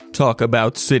Talk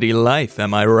about city life,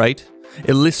 am I right?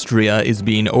 Illystria is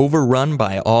being overrun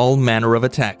by all manner of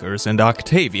attackers, and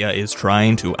Octavia is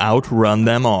trying to outrun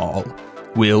them all.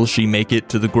 Will she make it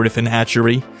to the Griffin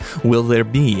Hatchery? Will there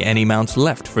be any mounts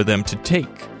left for them to take?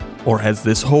 Or has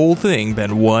this whole thing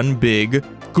been one big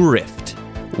grift?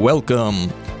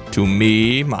 Welcome to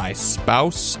Me, My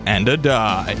Spouse, and a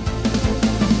Die.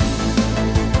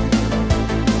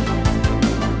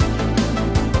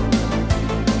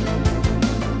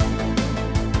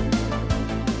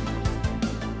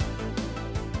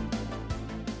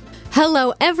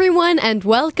 Hello, everyone, and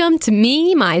welcome to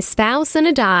Me, My Spouse, and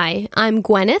a Die. I'm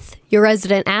Gwyneth, your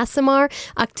resident Aasimar,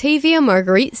 Octavia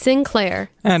Marguerite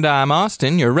Sinclair. And I'm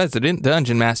Austin, your resident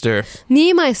Dungeon Master.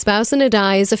 Me, My Spouse, and a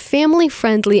Die is a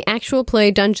family-friendly actual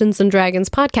play Dungeons & Dragons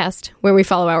podcast, where we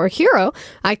follow our hero,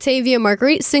 Octavia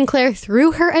Marguerite Sinclair,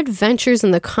 through her adventures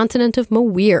in the continent of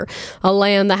Moir, a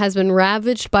land that has been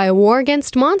ravaged by a war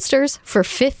against monsters for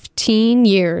 15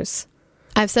 years.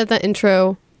 I've said that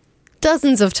intro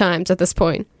dozens of times at this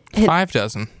point. And 5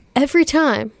 dozen. every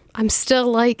time, I'm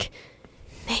still like,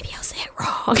 maybe I'll say it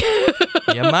wrong.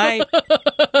 You might.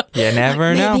 You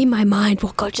never know. Maybe my mind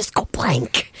will just go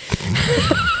blank.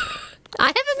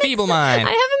 Feeble mind.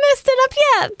 I haven't messed it up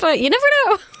yet, but you never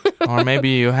know. Or maybe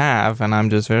you have, and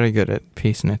I'm just very good at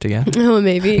piecing it together. Oh,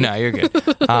 maybe. No, you're good.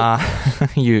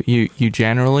 You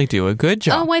generally do a good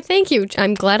job. Oh, why, thank you.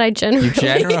 I'm glad I generally do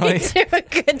a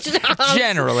good job.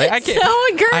 Generally. I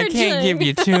can't give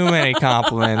you too many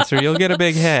compliments, or you'll get a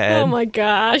big head. Oh, my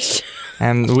gosh.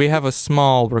 And we have a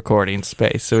small recording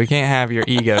space, so we can't have your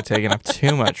ego taking up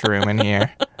too much room in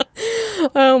here.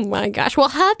 Oh, my gosh. Well,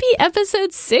 happy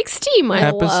episode 60,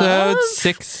 my love. Episode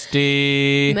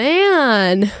 60.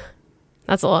 Man.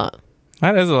 That's a lot.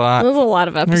 That is a lot. That's a lot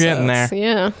of episodes. We're getting there.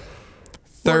 Yeah.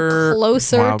 We're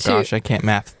closer wow, to... gosh, I can't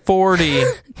math. 40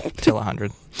 till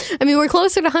 100. I mean, we're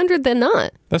closer to 100 than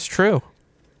not. That's true.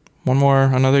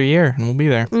 Another year, and we'll be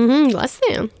there. Mm-hmm. Less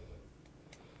than.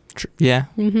 Yeah.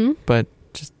 Mm-hmm. But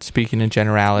just speaking in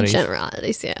generalities.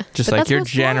 Generalities, yeah. Just but like you're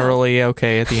generally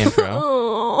okay at the intro.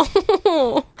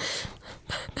 Oh.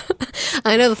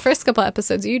 I know the first couple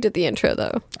episodes you did the intro,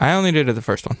 though. I only did it the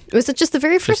first one. Was it just the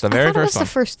very first? Just the very first one. The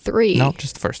first three. Nope,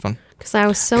 just the first one. Because I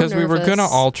was so nervous. Because we were going to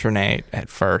alternate at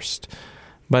first.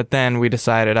 But then we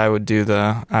decided I was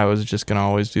just going to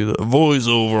always do the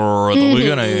voiceover at the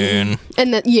beginning.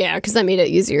 And then, yeah, because that made it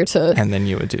easier to... And then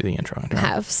you would do the intro.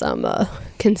 Have some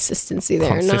consistency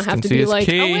there. And not have to Consistency be is like,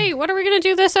 key. oh, wait, what are we going to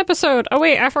do this episode? Oh,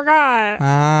 wait, I forgot.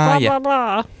 Blah, yeah. blah,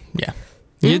 blah. Yeah.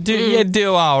 You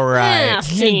do all right.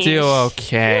 Yeah, You do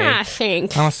okay. Yeah,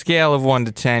 thanks. On a scale of 1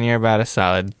 to 10, you're about a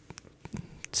solid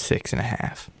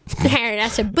 6.5.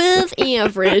 That's above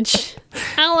average.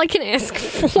 All I can ask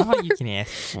for. All you can ask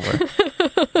for.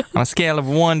 On a scale of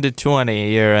 1 to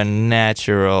 20, you're a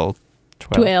natural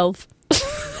 12.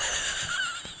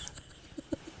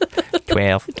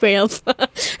 12. 12.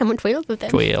 I'm on 12 of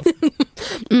them. 12.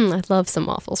 I love some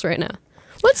waffles right now.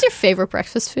 What's your favorite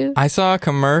breakfast food? I saw a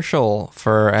commercial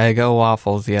for Eggo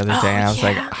waffles the other day, and I was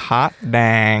like, hot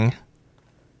dang.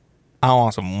 I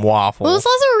want some waffles. Well, it was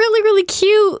also a really, really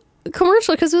cute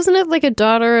commercial, because wasn't it like a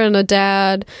daughter and a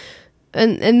dad?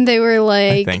 And they were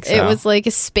like, I think so. It was like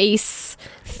a space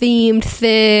themed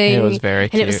thing. It was very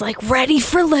cute. And it was like ready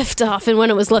for liftoff. And when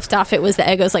it was liftoff, it was the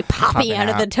Eggos like popping out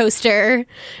of the toaster.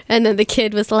 And then the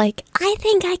kid was like, I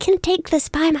think I can take this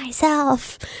by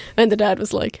myself. And the dad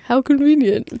was like, how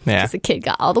convenient. Yeah. Because the kid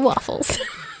got all the waffles.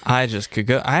 I just could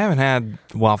go. I haven't had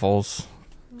waffles.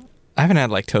 I haven't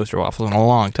had like toaster waffles in a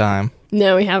long time.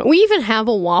 No, we haven't. We even have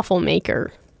a waffle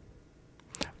maker.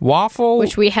 Waffle,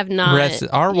 which we have not.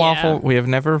 Waffle, we have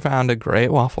never found a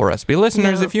great waffle recipe.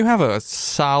 Listeners, if you have a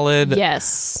solid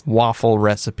waffle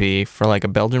recipe for like a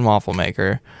Belgian waffle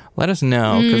maker, let us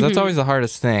know, because that's always the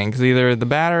hardest thing. Because either the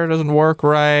batter doesn't work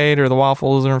right, or the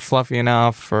waffles aren't fluffy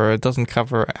enough, or it doesn't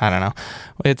cover. I don't know.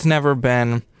 It's never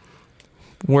been.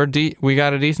 We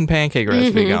got a decent pancake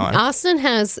recipe going. Austin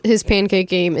has his pancake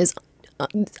game is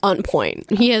on point.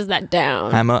 He has that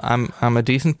down. I'm a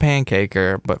decent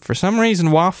pancaker, but for some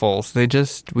reason waffles,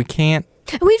 we can't.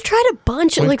 We've tried a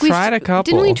bunch. We've tried a couple.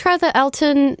 Didn't we try the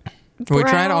Alton Brown? We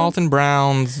tried Alton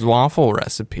Brown's waffle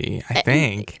recipe, I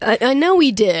think. I know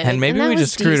we did. And maybe we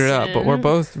just screwed it up, but we're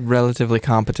both relatively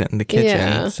competent in the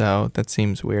kitchen, so that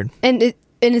seems weird.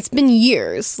 And it's been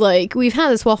years. Like, we've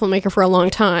had this waffle maker for a long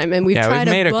time, and we've tried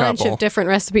a bunch of different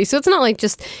recipes. So it's not like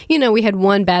just, we had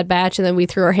one bad batch and then we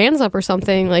threw our hands up or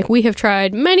something. Like, we have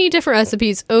tried many different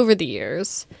recipes over the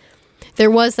years.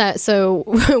 There was that. So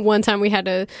one time we had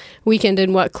a weekend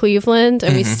in Cleveland,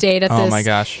 and we stayed at this. Oh my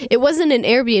gosh! It wasn't an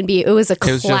Airbnb. It was a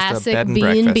classic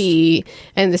B&B,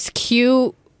 and this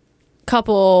cute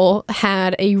couple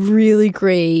had a really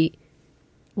great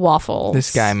waffles.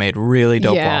 This guy made really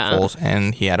dope waffles,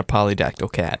 and he had a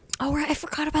polydactyl cat. Oh, right. I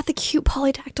forgot about the cute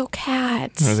polydactyl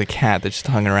cat. There was a cat that just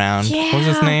hung around. Yeah. What was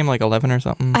his name? Like 11 or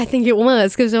something? I think it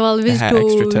was because of all of his had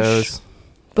extra toes.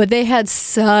 But they had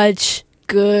such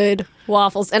good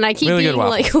waffles. And I keep really being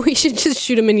like, we should just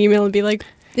shoot him an email and be like,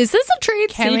 is this a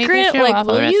trade secret? Like,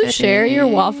 will you share your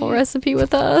waffle recipe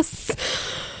with us?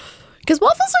 Because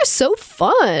waffles are so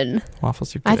fun.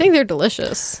 Waffles are good. I think they're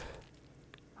delicious.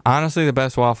 Honestly, the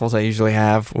best waffles I usually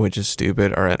have, which is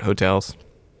stupid, are at hotels.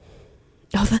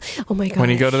 Oh my god! When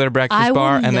you go to their breakfast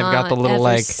bar and they've got the little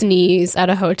like sneeze at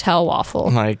a hotel waffle.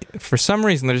 Like for some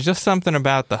reason, there's just something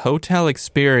about the hotel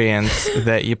experience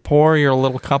that you pour your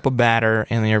little cup of batter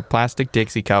in your plastic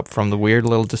Dixie cup from the weird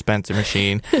little dispenser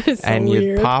machine, and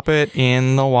you pop it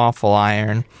in the waffle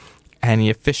iron, and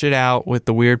you fish it out with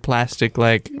the weird plastic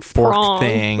like fork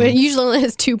thing. But it usually only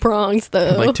has 2 prongs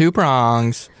though. Like 2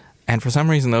 prongs, and for some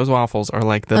reason, those waffles are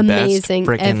like the amazing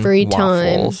best every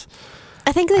waffles. Time.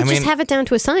 I think they just have it down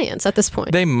to a science at this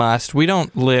point. They must. We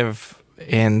don't live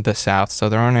in the South, so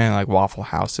there aren't any like waffle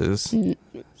houses.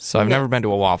 So I've never been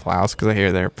to a Waffle House because I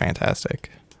hear they're fantastic.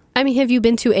 I mean, have you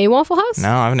been to a Waffle House?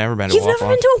 No, I've never been to a Waffle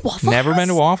House. You've never been to a Waffle House? Never been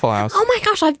to a Waffle House. Oh my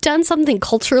gosh, I've done something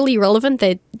culturally relevant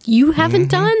that you haven't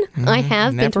done. I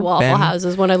have been to Waffle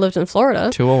Houses when I lived in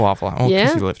Florida. To a Waffle House. Oh,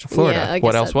 because you lived in Florida. Yeah, I guess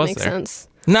what else that was makes there? Sense.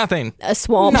 Nothing. A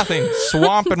swamp. Nothing.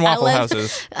 Swamp and Waffle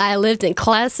Houses. I lived in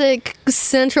classic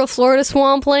Central Florida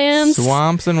swamplands.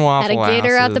 Swamps and Waffle Houses. Had a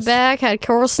gator out the back. Had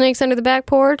coral snakes under the back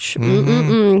porch.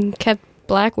 Kept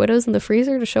black widows in the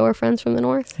freezer to show our friends from the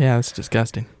north. Yeah, that's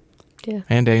disgusting. Yeah.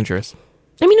 And dangerous.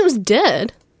 I mean, it was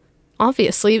dead.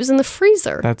 Obviously, it was in the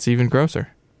freezer. That's even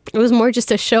grosser. It was more just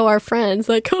to show our friends,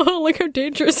 like, oh, look how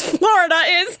dangerous Florida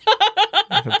is.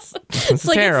 It's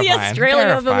like terrifying. It's the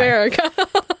Australia of America.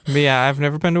 But yeah, I've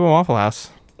never been to a Waffle House.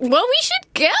 Well, we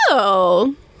should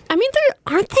go. I mean,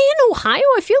 aren't they in Ohio?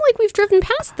 I feel like we've driven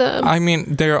past them. I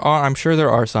mean, I'm sure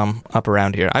there are some up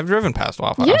around here. I've driven past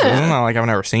Waffle Houses. It's not like I've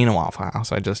never seen a Waffle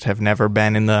House. I just have never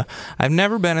been in the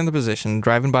position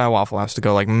driving by a Waffle House to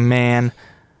go like, man,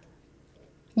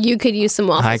 you could use some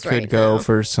waffles. I could go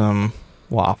for some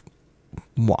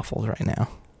waffles right now.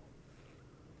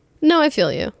 No, I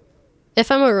feel you. If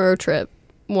I'm a road trip,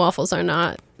 waffles are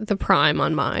not the prime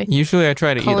on my Usually I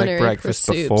try to eat like breakfast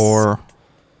before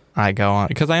I go on,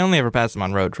 because I only ever pass them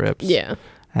on road trips. Yeah.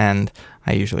 And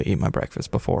I usually eat my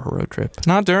breakfast before a road trip,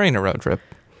 not during a road trip.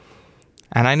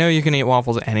 And I know you can eat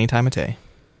waffles at any time of day,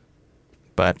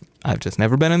 but I've just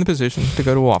never been in the position to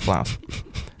go to a Waffle House.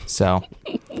 So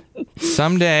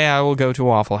someday I will go to a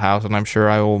Waffle House, and I'm sure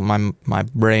I will. My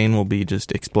brain will be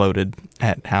just exploded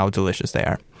at how delicious they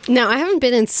are. Now, I haven't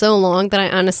been in so long that I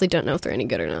honestly don't know if they're any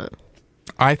good or not.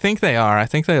 I think they are. I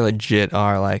think they legit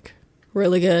are like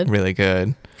really good. Really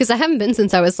good. Because I haven't been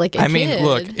since I was like a kid. I mean,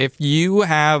 look, if you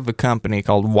have a company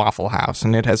called Waffle House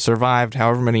and it has survived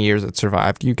however many years it's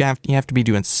survived, you have to be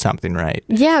doing something right.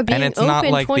 Yeah, being and it's open not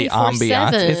like 24/7. the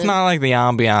ambiance. It's not like the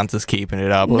ambiance is keeping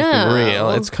it up. Let's be real.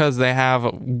 It's because they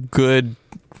have good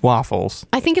waffles.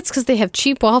 I think it's because they have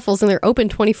cheap waffles and they're open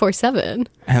 24/7.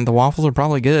 And the waffles are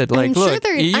probably good. Like, look,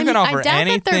 you can offer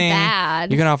anything.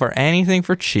 Bad. You can offer anything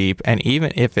for cheap, and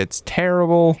even if it's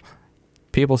terrible,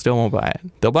 people still won't buy it.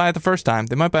 They'll buy it the first time.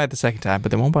 They might buy it the second time,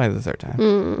 but they won't buy it the third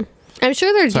time. I'm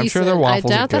sure they're decent. I'm sure their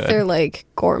waffles I doubt are that they're like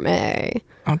gourmet.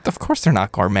 Of course they're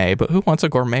not gourmet, but who wants a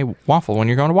gourmet waffle when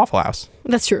you're going to Waffle House?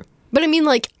 That's true. But I mean,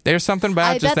 like, there's something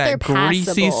about just that greasy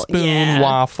passable. spoon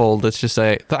waffle that's just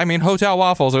I mean, hotel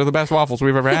waffles are the best waffles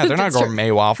we've ever had. They're not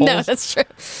gourmet waffles. No, that's true.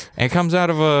 It comes out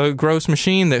of a gross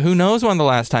machine that who knows when the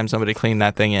last time somebody cleaned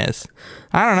that thing is.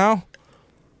 I don't know.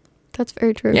 That's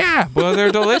very true. Yeah, well,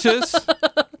 they're delicious.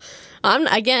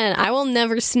 I will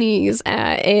never sneeze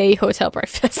at a hotel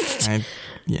breakfast.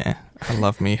 I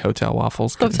love me hotel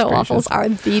waffles. Hotel waffles are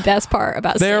the best part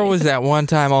about There sneezing. was that one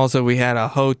time also we had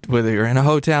whether you're in a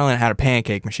hotel and it had a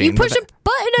pancake machine. You push a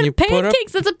button and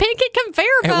pancakes. It's a pancake conveyor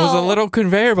belt. It was a little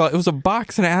conveyor belt. It was a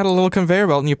box and it had a little conveyor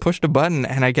belt, and you pushed a button,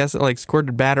 and I guess it like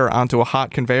squirted batter onto a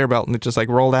hot conveyor belt, and it just like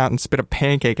rolled out and spit a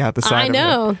pancake out the side. I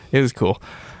know. It was cool.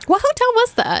 What hotel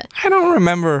was that? I don't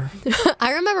remember.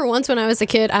 I remember once when I was a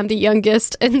kid, I'm the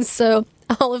youngest, and so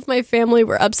all of my family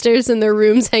were upstairs in their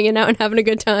rooms hanging out and having a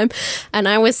good time. And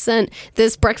I was sent,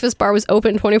 this breakfast bar was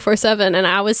open 24/7, and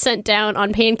I was sent down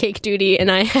on pancake duty,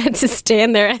 and I had to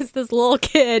stand there as this little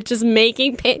kid just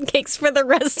making pancakes for the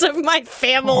rest of my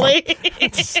family. Oh,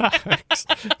 it sucks.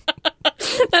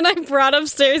 And I brought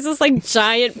upstairs this like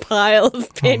giant pile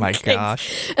of pancakes. Oh my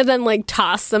gosh. And then like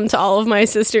tossed them to all of my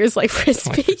sisters like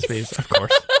Frisbees. Of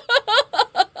course.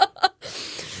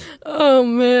 Oh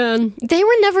man. They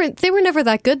were never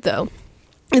that good though.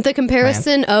 The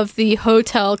comparison of the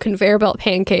hotel conveyor belt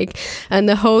pancake and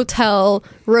the hotel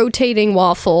rotating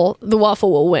waffle, the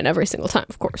waffle will win every single time,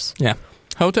 of course. Yeah.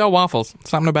 Hotel waffles.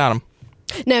 Something about them.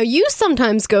 Now, you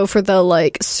sometimes go for the,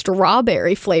 like,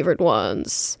 strawberry flavored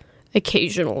ones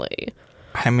occasionally.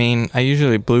 I mean, I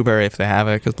usually blueberry if they have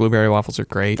it, because blueberry waffles are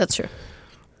great. That's true.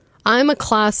 I'm a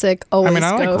classic always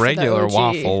I go like for regular the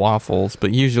OG. waffles,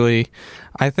 but usually,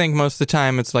 I think most of the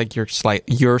time it's like you're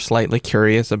slightly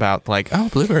curious about like, oh,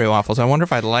 blueberry waffles. I wonder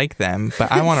if I'd like them,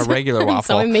 but I want a regular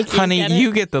waffle. I make you Honey, get it.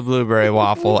 you get the blueberry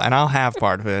waffle, and I'll have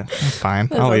part of it. It's fine.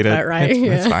 I'll eat it. about right,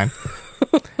 It's yeah. fine.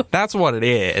 That's what it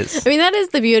is. I mean, that is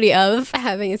the beauty of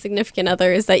having a significant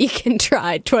other is that you can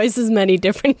try twice as many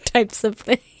different types of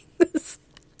things.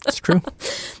 It's true.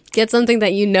 Get something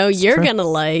that you know you're true. going to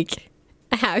like.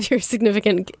 Have your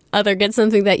significant other get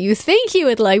something that you think you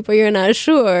would like, but you're not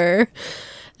sure.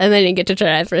 And then you get to try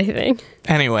everything.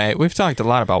 Anyway, we've talked a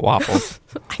lot about waffles.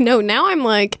 I know. Now I'm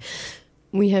like,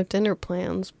 we have dinner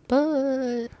plans,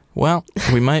 but Well,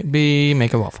 we might be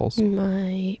making waffles. we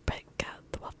might pick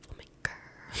out the waffle maker.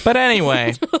 But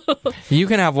anyway, you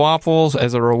can have waffles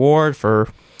as a reward for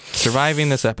surviving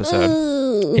this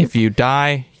episode. If you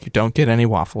die, you don't get any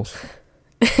waffles.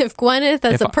 If Gwyneth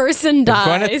as If a person dies,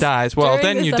 If Gwyneth dies, well,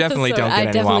 during then you this definitely episode, don't I get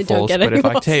any definitely don't waffles. get But any if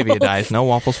Octavia waffles. dies, no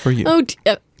waffles for you. Oh,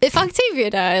 if Octavia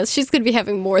dies, she's going to be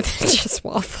having more than just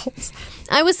waffles.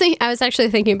 I was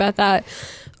actually thinking about that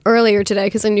earlier today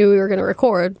because I knew we were going to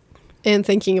record and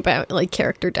thinking about like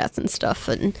character death and stuff.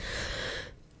 And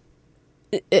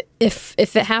if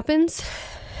it happens,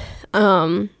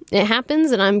 it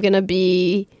happens, and I'm going to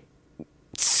be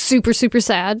super, super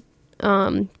sad.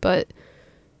 But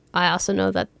I also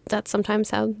know that that's sometimes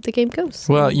how the game goes.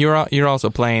 Well, you're also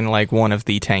playing like one of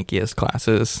the tankiest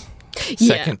classes,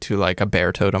 second to like a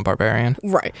bear totem barbarian.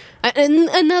 Right.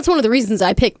 And that's one of the reasons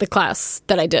I picked the class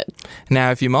that I did.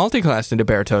 Now, if you multi-classed into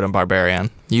bear totem barbarian,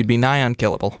 you'd be nigh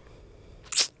unkillable.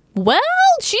 Well,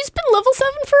 she's been level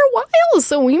 7 for a while,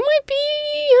 so we might be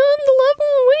on the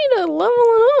way to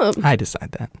leveling up. I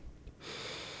decide that.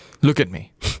 Look at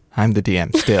me. I'm the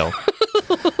DM still.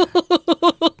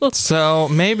 So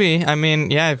maybe, I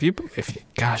mean, yeah, if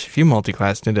you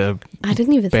multi-classed into I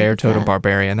didn't even bear think of totem that.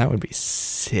 barbarian, that would be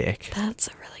sick. That's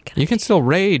a really good You can still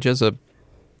rage as a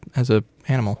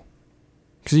animal.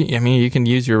 Because, I mean, you can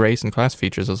use your race and class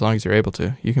features as long as you're able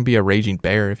to. You can be a raging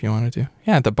bear if you wanted to.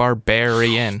 Yeah, the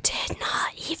barbarian. Did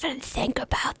not even think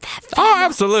about that. Oh,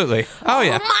 absolutely. Oh,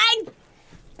 yeah.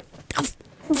 My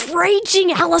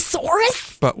raging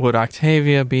Allosaurus. But would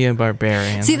Octavia be a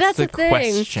barbarian? See, that's the the thing.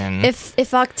 question.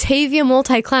 If Octavia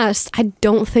multi-classed, I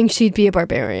don't think she'd be a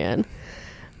barbarian.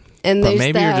 And But there's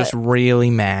maybe you're just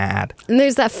really mad. and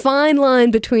there's that fine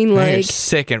line between You're like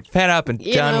sick and fed up and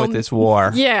you done know, with this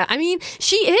war. Yeah, I mean,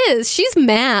 she is. She's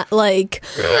mad. Like,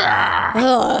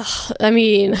 ugh, I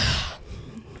mean,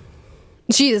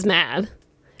 she is mad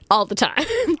all the time.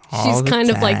 All She's the kind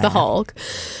of like the time. Hulk.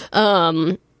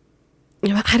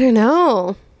 I don't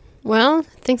know. Well,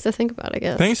 things to think about, I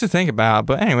guess. Things to think about.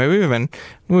 But anyway, we've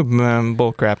been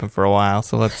bull crapping for a while,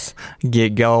 so let's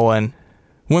get going.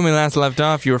 When we last left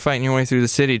off, you were fighting your way through the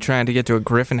city trying to get to a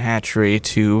griffin hatchery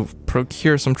to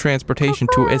procure some transportation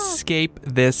to escape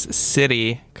this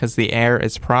city, because the air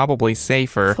is probably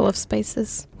safer. Full of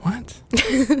spaces. What?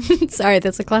 Sorry,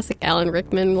 that's a classic Alan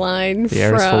Rickman line. The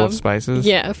air is full of spices?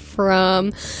 Yeah,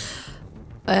 from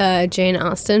a Jane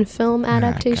Austen film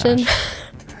adaptation.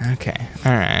 Okay,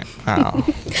 alright. Oh.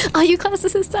 All you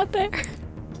classicists out there.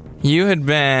 You had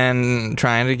been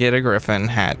trying to get to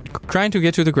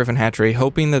the griffin hatchery,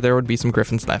 hoping that there would be some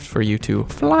griffins left for you to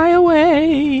fly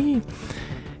away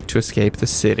to escape the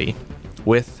city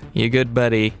with your good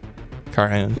buddy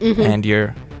Carhoon and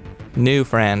your new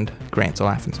friend Grant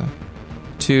Zolafenson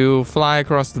to fly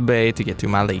across the bay to get to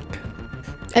Malik.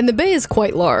 And the bay is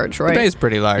quite large, right? The bay is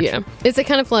pretty large. Yeah. Is it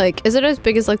kind of like, is it as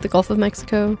big as like the Gulf of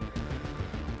Mexico?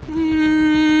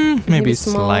 Maybe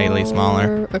slightly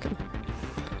smaller. Okay.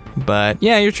 But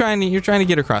yeah, you're trying to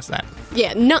get across that.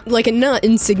 Yeah, not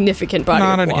insignificant body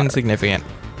Not of an water. insignificant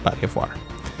body of water.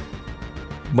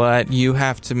 But you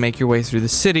have to make your way through the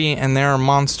city, and there are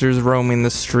monsters roaming the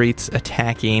streets,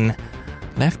 attacking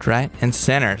left, right, and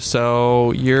center.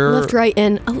 So you're Left, right,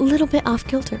 and a little bit off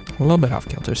kilter. a little bit off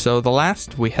kilter. So the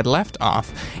last we had left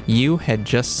off, you had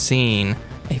just seen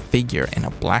a figure in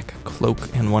a black cloak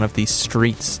in one of these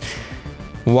streets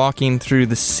walking through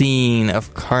the scene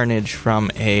of carnage from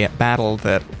a battle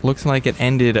that looks like it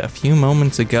ended a few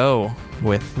moments ago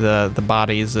with the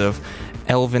bodies of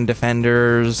elven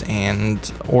defenders and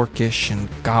orcish and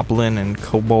goblin and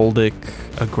koboldic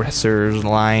aggressors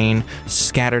lying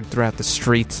scattered throughout the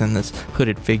streets, and this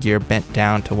hooded figure bent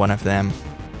down to one of them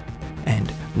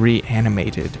and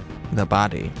reanimated the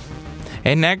body.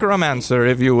 A necromancer,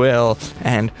 if you will,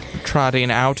 and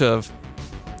trotting out of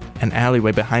an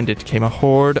alleyway behind it came a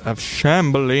horde of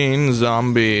shambling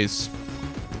zombies.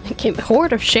 It came a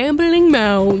horde of shambling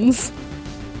mounds.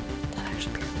 That'd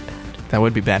actually be really bad. That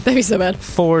would be bad. That'd be so bad.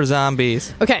 4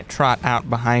 zombies. Okay. Trot out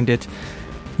behind it.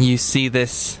 You see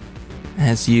this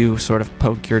as you sort of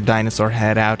poke your dinosaur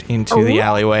head out into the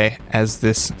alleyway. As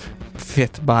this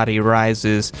 5th body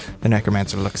rises, the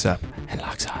necromancer looks up and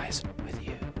locks eyes with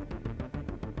you.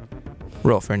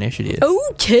 Roll for initiative.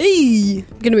 Okay.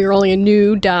 Gonna be rolling a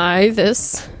new die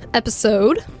this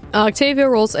episode. Octavia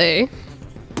rolls a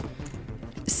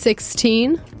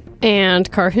 16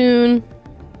 and Carhoon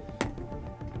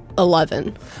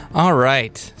 11. All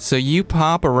right. So you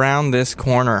pop around this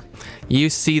corner. You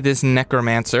see this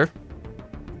necromancer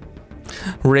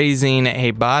raising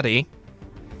a body,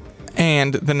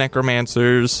 and the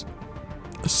necromancer's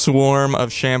swarm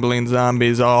of shambling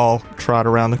zombies all trot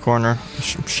around the corner,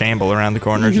 shamble around the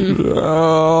corner.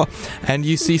 And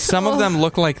you see some of them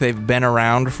look like they've been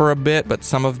around for a bit, but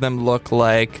some of them look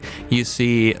like you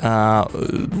see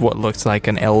what looks like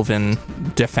an elven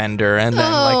defender, and then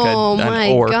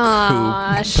an orc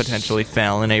who potentially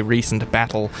fell in a recent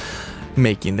battle,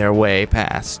 making their way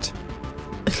past.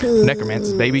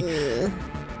 Necromancer's baby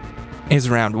is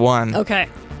round 1. Okay.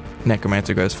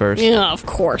 Necromancer goes first. Yeah, of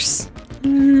course.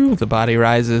 The body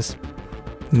rises.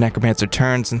 The necromancer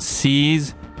turns and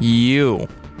sees you.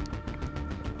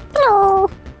 Hello.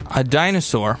 A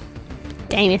dinosaur.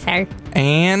 Dinosaur.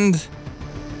 And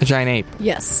a giant ape.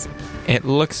 Yes. It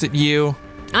looks at you.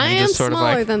 I am just sort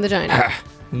smaller of than the giant.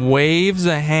 Waves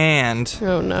a hand.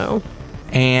 Oh no.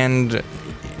 And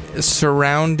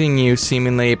surrounding you,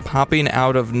 seemingly popping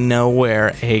out of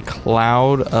nowhere, a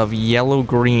cloud of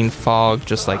yellow-green fog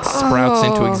just like sprouts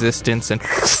into existence and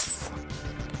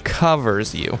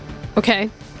covers you. Okay.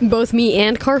 Both me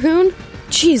and Carhoon?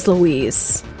 Jeez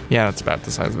Louise. Yeah, that's about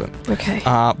the size of it. Okay.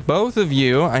 Both of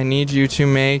you, I need you to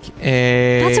make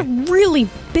a... That's a really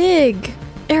big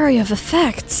area of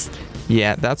effects.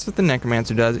 Yeah, that's what the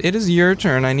necromancer does. It is your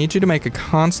turn. I need you to make a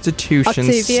Constitution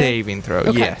Octavia? saving throw.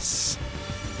 Okay. Yes.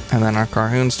 And then our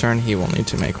Carhoon's turn, he will need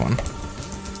to make one.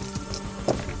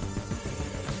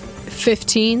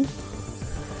 15.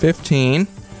 15.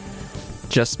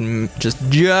 Just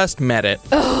met it.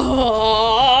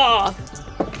 Oh!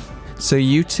 So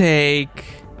you take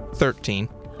 13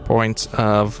 points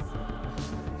of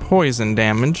poison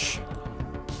damage.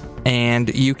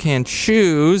 And you can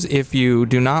choose, if you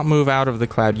do not move out of the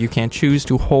cloud, you can choose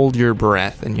to hold your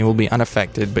breath, and you will be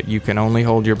unaffected, but you can only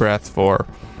hold your breath for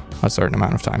a certain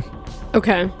amount of time.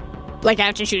 Okay. Like I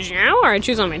have to choose now, or I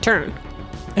choose on my turn?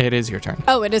 It is your turn.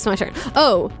 Oh, it is my turn.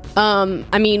 Oh,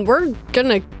 I mean, we're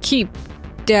gonna keep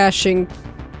dashing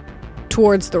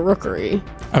towards the rookery.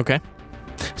 Okay.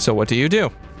 So what do you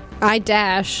do? I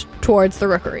dash towards the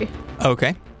rookery.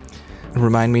 Okay.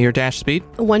 Remind me your dash speed.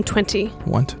 120.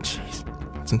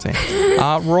 Jeez. That's insane.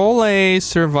 Roll a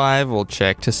survival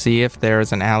check to see if there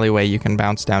is an alleyway you can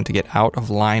bounce down to get out of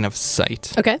line of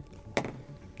sight. Okay.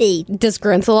 8. Does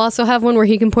Grenthal also have one where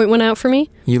he can point one out for me?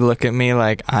 You look at me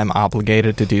like I'm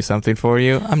obligated to do something for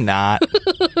you. I'm not.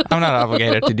 I'm not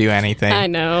obligated to do anything. I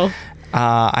know.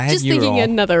 I had Just you thinking roll.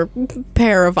 another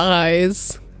pair of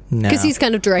eyes. No. Because he's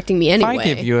kind of directing me anyway. If I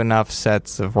give you enough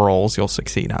sets of rolls, you'll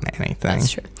succeed on anything.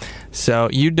 That's true. So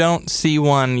you don't see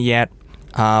one yet,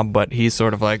 but he's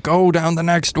sort of like, go down the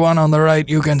next one on the right,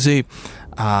 you can see.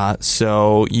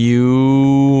 So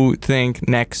you think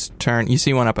next turn, you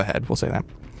see one up ahead, we'll say that.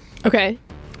 Okay.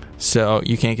 So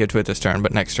you can't get to it this turn,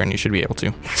 but next turn you should be able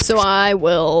to. So I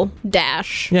will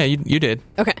dash. Yeah, you did.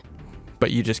 Okay.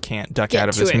 But you just can't duck Get out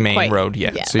of to this it main quite road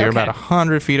yet. yet, So you're okay. about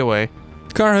 100 feet away.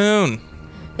 Carhoon,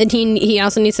 And he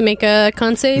also needs to make a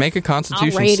con save? make a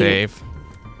Constitution Alrighty. save.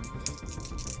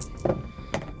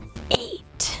 8.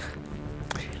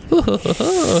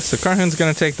 So Carhoon's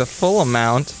going to take the full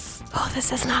amount. Oh,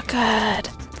 this is not good.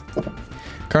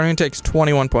 Carhoon takes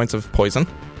 21 points of poison.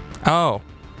 Oh,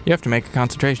 you have to make a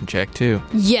concentration check, too.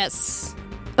 Yes.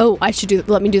 Oh, I should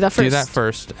let me do that first. Do that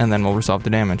first, and then we'll resolve the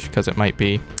damage, because it might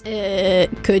be...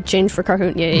 It could change for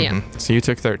Carhoon. Yeah. Mhm. So you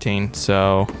took 13,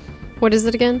 so What is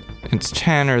it again? it's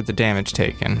 10 or the damage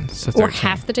taken. So 13. Or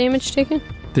half the damage taken?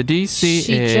 The DC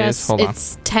is... hold on.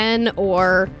 It's 10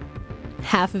 or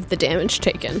half of the damage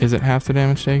taken. Is it half the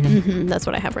damage taken? Mm-hmm, that's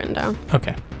what I have written down.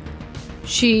 Okay.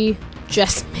 She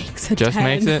just makes a Just 10.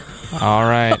 makes it? All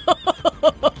right.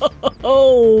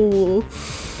 Oh.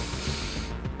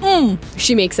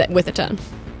 She makes it with a 10.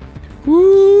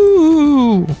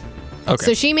 Woo! Okay.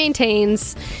 So she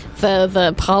maintains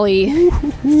the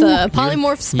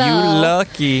polymorph spell. You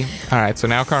lucky. All right, so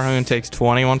now Carhoon takes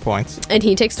 21 points. And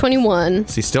he takes 21.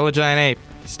 So he's still a giant ape.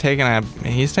 He's taking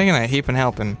a heap and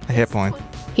helping a hit point.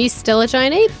 He's still a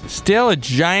giant ape. Still a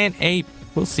giant ape.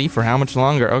 We'll see for how much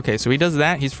longer. Okay, so he does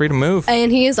that. He's free to move.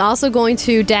 And he is also going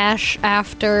to dash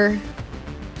after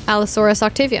Allosaurus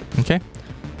Octavia. Okay.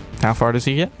 How far does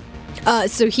he get?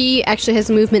 So he actually has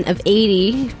a movement of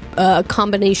 80,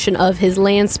 combination of his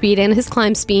land speed and his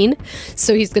climb speed.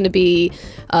 So he's going to be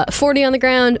 40 on the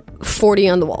ground, 40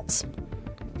 on the walls.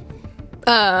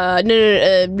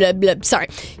 Sorry.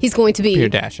 He's going to be You're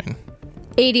dashing.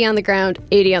 80 on the ground,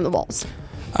 80 on the walls.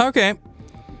 Okay.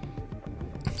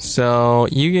 So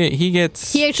he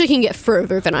gets... He actually can get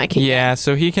further than I can. Yeah,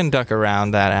 so he can duck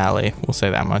around that alley. We'll say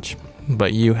that much.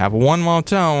 But you have one more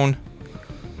tone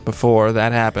before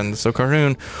that happens. So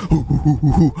Carhoon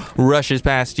rushes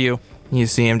past you. You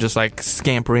see him just like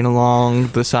scampering along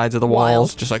the sides of the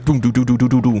walls, just like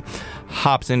do.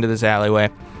 Hops into this alleyway.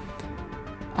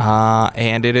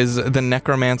 And it is the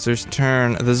necromancer's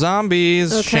turn. The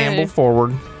zombies shamble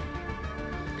forward,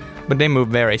 but they move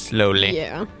very slowly.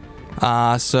 Yeah.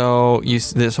 So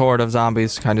this horde of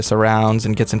zombies kind of surrounds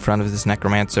and gets in front of this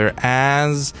necromancer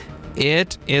as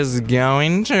it is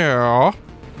going to...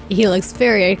 He looks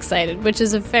very excited, which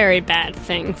is a very bad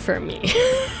thing for me.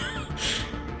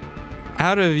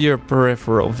 Out of your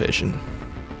peripheral vision,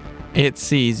 it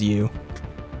sees you.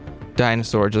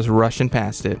 Dinosaur just rushing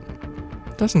past it.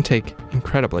 Doesn't take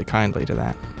incredibly kindly to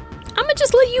that. I'ma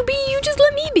just let you be. You just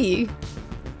let me be.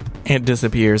 It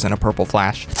disappears in a purple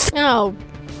flash. Oh.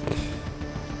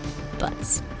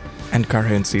 Butts. And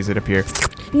Carhoon sees it appear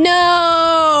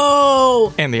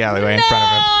No! in the alleyway in front of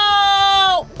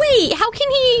him. Wait, how can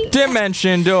he...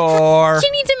 Dimension door!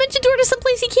 Can he dimension door to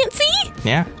someplace he can't see?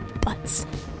 Yeah. Butts.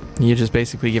 You just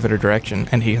basically give it a direction,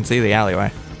 and he can see the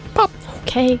alleyway. Pop.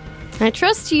 Okay. I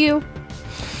trust you.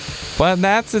 But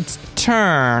that's its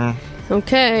turn,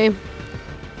 Okay.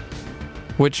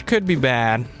 which could be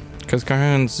bad, because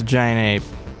Carhoon's a giant ape.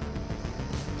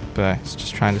 But it's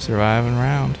just trying to survive and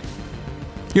round.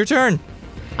 Your turn!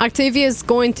 Octavia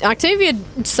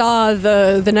saw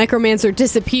the necromancer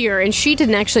disappear, and she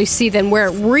didn't actually see then where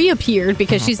it reappeared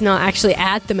because she's not actually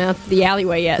at the mouth of the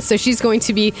alleyway yet. So she's going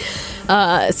to be,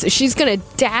 she's going to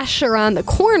dash around the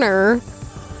corner.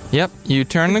 Yep, you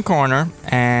turn the corner,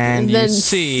 and you then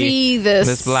see this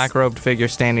this black-robed figure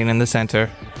standing in the center,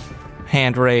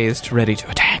 hand raised, ready to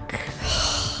attack.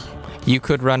 You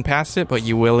could run past it, but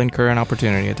you will incur an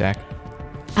opportunity attack.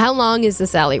 How long is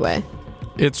this alleyway?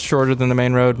 It's shorter than the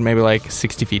main road, maybe like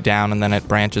 60 feet down, and then it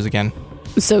branches again.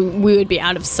 So we would be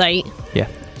out of sight. Yeah.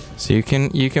 So you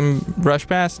can rush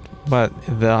past, but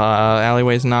the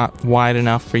alleyway is not wide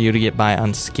enough for you to get by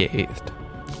unscathed.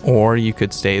 Or you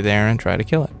could stay there and try to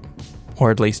kill it.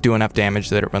 Or at least do enough damage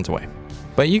that it runs away.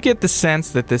 But you get the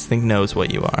sense that this thing knows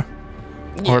what you are.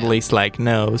 Yeah. Or at least,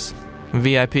 knows.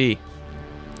 VIP.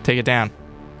 Take it down.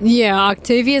 Yeah,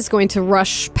 Octavia is going to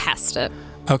rush past it.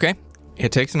 Okay.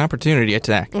 It takes an opportunity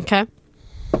attack. Okay.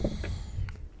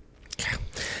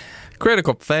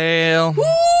 Critical fail.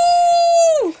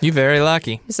 Woo! You very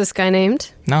lucky. Is this guy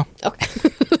named? No. Okay.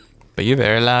 But you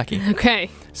very lucky. Okay.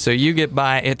 So you get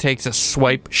by, it takes a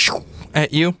swipe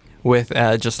at you with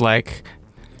just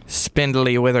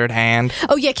spindly withered hand.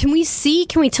 Oh yeah, can we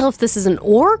tell if this is an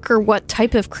orc or what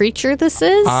type of creature this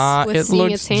is? with It seeing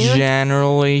looks its hand?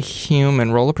 generally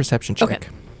human. Roll a perception check. Okay.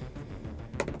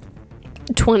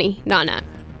 20, not nat.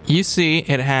 You see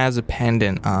it has a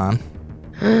pendant on.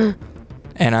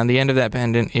 And on the end of that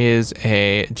pendant is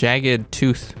a jagged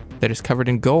tooth that is covered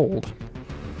in gold.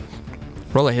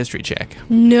 Roll a history check.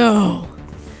 No.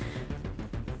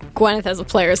 Gwyneth as a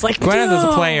player is like, Gwyneth no. as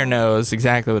a player knows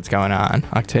exactly what's going on.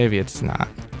 Octavia does not.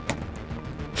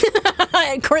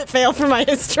 Crit fail for my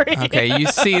history. Okay, you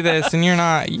see this and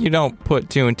you don't put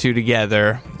two and two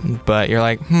together, but you're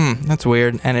like, that's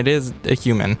weird, and it is a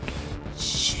human.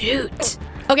 Shoot.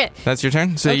 Okay. That's your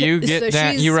turn? So Okay, you get so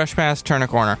that, she's- you rush past, turn a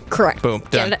corner. Correct. Boom,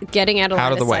 done. Getting out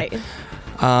Out of the way. sight.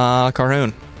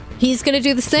 Carhoon, He's going to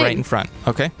do the same. right in front.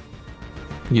 Okay.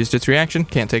 Used its reaction,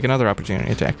 can't take another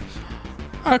opportunity attack.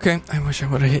 Okay, I wish I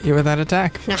would have hit you with that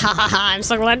attack. I'm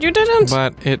so glad you didn't.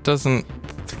 But it doesn't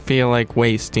feel like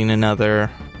wasting another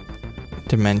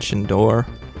dimension door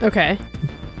Okay.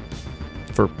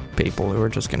 for people who are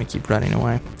just going to keep running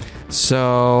away.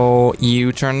 So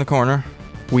you turn the corner,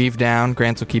 weave down.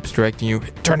 Grants will keep directing you.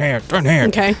 Turn here, turn here.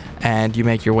 Okay. And you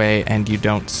make your way, and you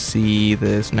don't see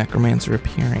this necromancer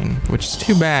appearing, which is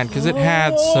too bad because it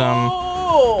had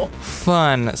some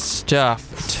fun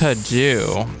stuff to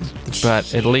do.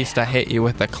 But at least I hit you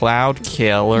with a cloud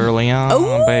kill early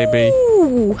on, baby.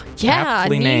 Ooh, yeah.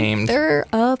 Aptly named. Neither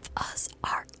of us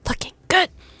are looking good.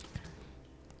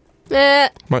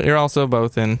 But you're also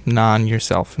both in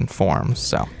non-yourself forms,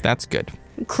 so that's good.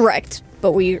 Correct.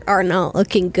 But we are not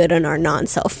looking good in our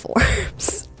non-self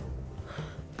forms.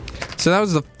 So that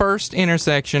was the first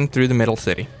intersection through the middle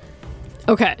city.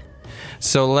 Okay.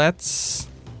 So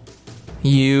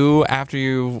after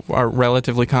you are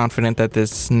relatively confident that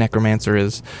this necromancer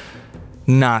is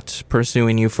not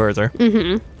pursuing you further,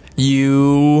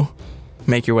 you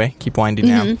make your way, keep winding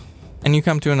down, and you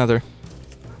come to another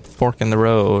fork in the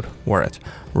road. Worth.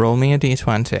 Roll me a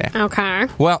d20. Okay.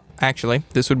 Well, actually,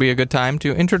 this would be a good time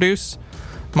to introduce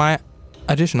my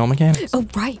additional mechanics. Oh,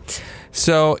 right.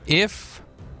 So if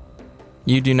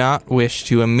you do not wish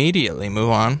to immediately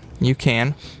move on, you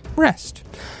can rest.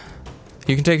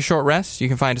 You can take a short rest. You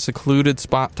can find a secluded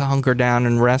spot to hunker down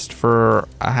and rest for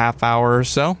a half hour or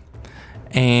so.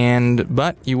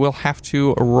 But you will have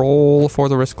to roll for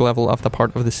the risk level of the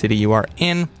part of the city you are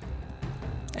in.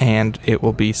 And it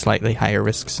will be slightly higher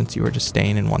risk since you are just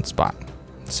staying in one spot.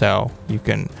 So you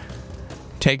can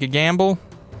take a gamble.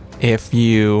 If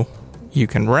you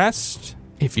can rest.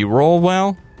 If you roll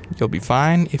well, you'll be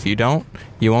fine. If you don't,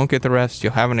 you won't get the rest.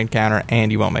 You'll have an encounter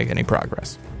and you won't make any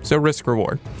progress. So risk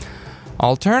reward.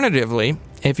 Alternatively,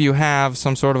 if you have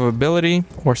some sort of ability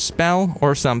or spell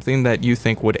or something that you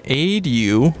think would aid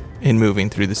you in moving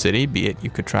through the city, be it you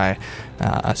could try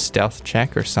a stealth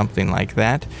check or something like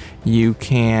that, you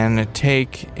can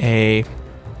try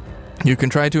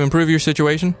to improve your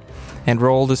situation and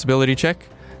roll this ability check.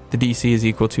 The DC is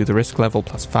equal to the risk level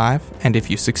plus 5, and if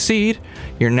you succeed,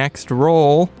 your next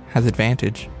roll has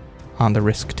advantage on the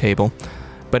risk table.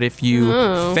 But if you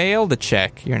fail the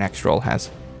check, your next roll has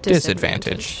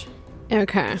disadvantage.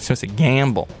 Okay. So it's a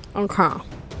gamble. Okay.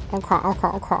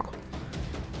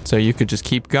 So you could just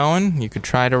keep going, you could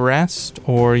try to rest,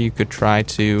 or you could try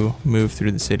to move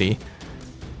through the city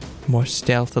more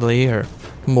stealthily or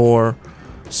more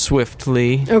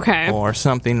swiftly. Okay. Or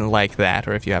something like that.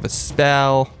 Or if you have a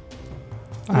spell,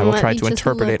 I will try to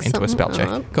interpret it into a spell check.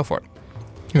 Go for it.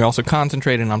 You're also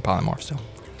concentrating on polymorph still.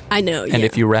 I know, And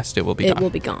if you rest, it will be gone. It will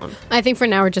be gone. I think for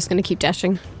now we're just going to keep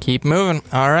dashing. Keep moving.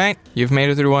 All right. You've made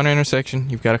it through one intersection.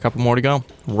 You've got a couple more to go.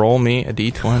 Roll me a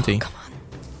d20. Oh, come on.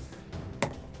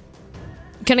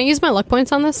 Can I use my luck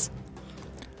points on this?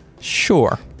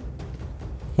 Sure.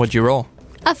 What'd you roll?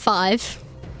 A 5.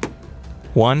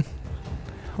 1.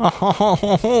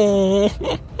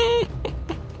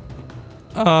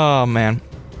 Oh, man.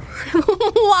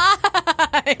 Why?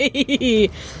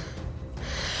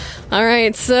 All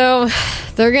right, so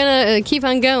they're gonna keep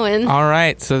on going. All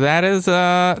right, so that's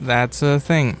a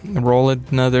thing. Roll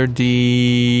another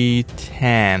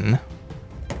d10.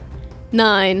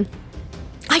 9.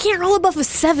 I can't roll above a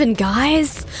 7,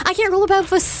 guys. I can't roll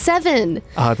above a 7.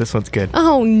 Oh, this one's good.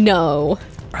 Oh no.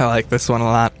 I like this one a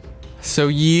lot. So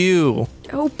you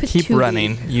keep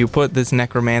running. You put this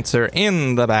necromancer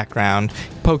in the background,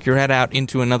 poke your head out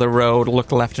into another road,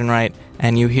 look left and right,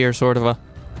 and you hear sort of a...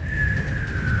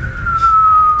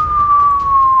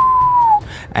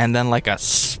 and then like a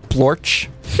splorch.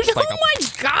 Like oh my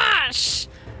gosh!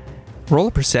 Roll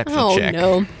a perception check. Oh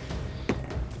no.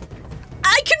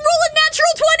 I can roll a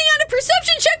natural 20 on a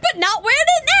perception check, but not when it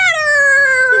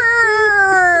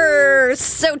matters!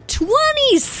 So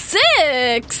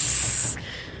 26!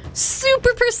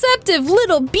 Super perceptive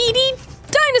little beady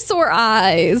dinosaur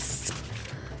eyes.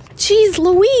 Jeez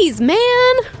Louise,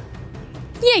 man.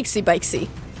 Yikesy bikesy.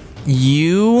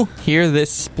 You hear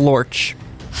this splorch,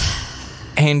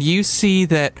 and you see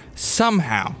that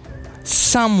somehow,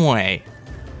 some way,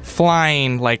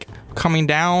 flying, like coming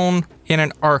down in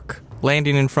an arc,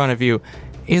 landing in front of you,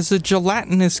 is a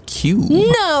gelatinous cube.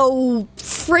 No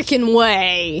freaking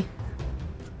way.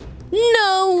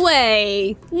 No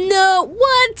way. No,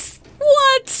 what?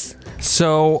 What?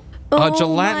 So, a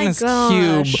gelatinous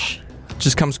cube gosh.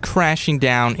 just comes crashing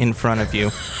down in front of you.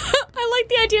 I like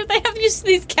the idea they have used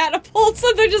these catapults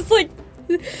and they're just like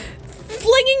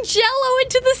flinging jello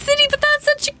into the city, but that's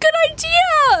such a good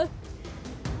idea.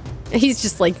 He's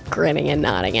just like grinning and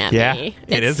nodding at me.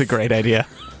 It is a great idea.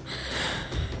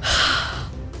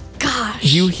 Gosh.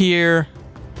 You hear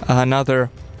another...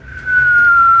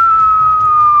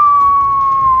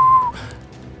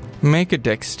 Make a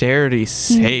dexterity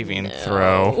saving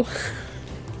throw.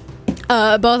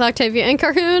 Both Octavia and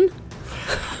Carhoon?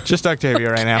 Just Octavia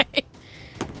right now.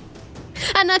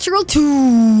 A natural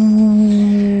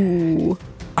 2.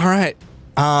 All right.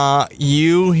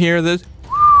 You hear this.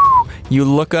 You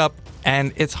look up,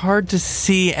 and it's hard to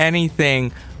see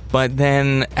anything. But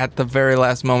then at the very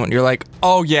last moment, you're like,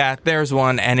 oh, yeah, there's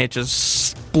one. And it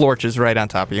just splorches right on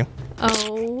top of you.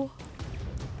 Oh,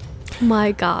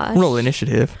 my gosh. Roll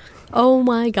initiative. Oh,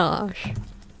 my gosh.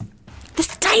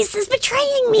 This dice is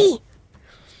betraying me.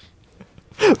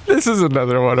 This is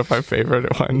another one of my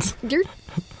favorite ones. You're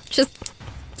just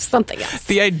something else.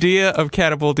 The idea of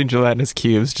catapulting gelatinous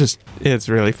cubes it's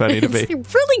really funny to me. It's a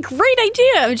really great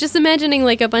idea. I'm just imagining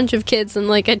like a bunch of kids in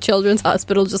like a children's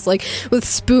hospital just like with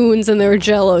spoons and their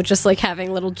jello, just like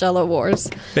having little jello wars.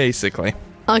 Basically.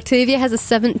 Octavia has a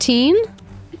 17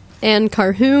 and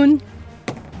Carhoon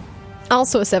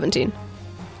also a 17.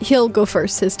 He'll go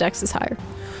first. His dex is higher.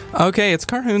 Okay, it's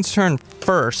Carhoon's turn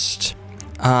first.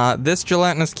 This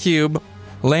gelatinous cube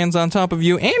lands on top of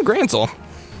you and Grancel.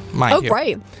 Mind you.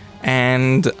 Right.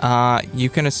 And you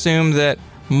can assume that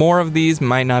more of these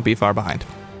might not be far behind.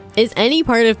 Is any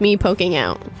part of me poking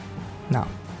out? No.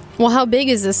 Well, how big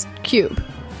is this cube?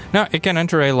 No, it can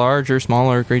enter a larger,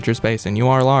 smaller creature space, and you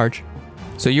are large.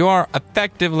 So you are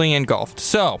effectively engulfed.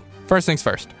 So, first things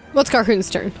first. What's Carhoon's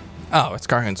turn? Oh, it's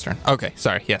Carhoon's turn. Okay,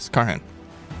 sorry. Yes, Carhoon.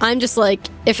 I'm just like,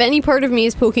 if any part of me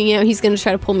is poking out, he's going to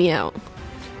try to pull me out.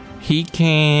 He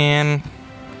can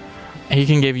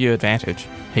give you advantage.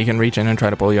 He can reach in and try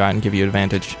to pull you out and give you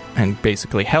advantage and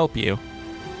basically help you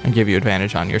and give you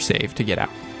advantage on your save to get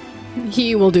out.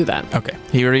 He will do that. Okay.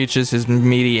 He reaches his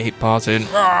meaty 8 paws in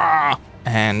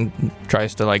and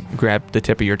tries to like grab the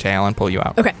tip of your tail and pull you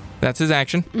out. Okay. That's his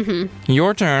action. Mm-hmm.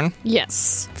 Your turn.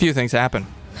 Yes. A few things happen.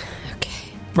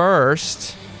 Okay.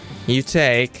 First, you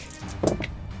take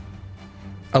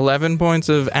 11 points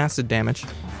of acid damage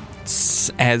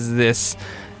as this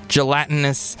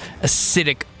gelatinous,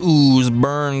 acidic ooze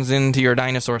burns into your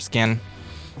dinosaur skin.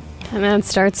 And then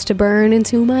starts to burn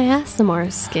into my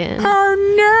Aasimar skin.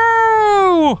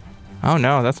 Oh, no! Oh,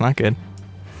 no, that's not good.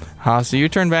 So you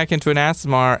turn back into an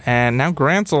Aasimar, and now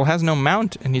Grancel has no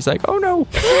mount, and he's like, oh, no.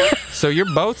 So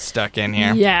you're both stuck in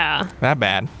here. Yeah. That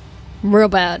bad. Real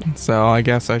bad. So I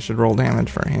guess I should roll damage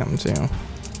for him, too.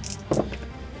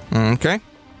 Okay.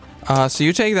 So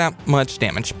you take that much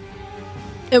damage.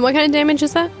 And what kind of damage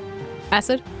is that?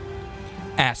 Acid?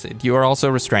 Acid. You are also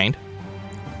restrained.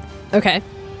 Okay.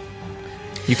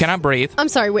 You cannot breathe. I'm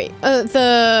sorry, wait.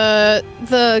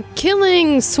 The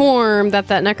killing swarm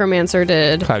that necromancer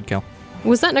did. Cloud kill.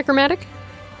 Was that necromantic?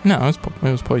 No, it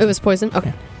was poison. It was poison?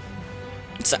 Okay.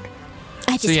 Yeah. Sorry.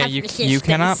 So yeah, you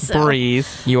cannot breathe.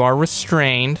 You are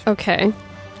restrained. Okay.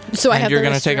 So I have and you're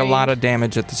going to take a lot of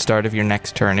damage at the start of your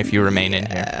next turn if you remain in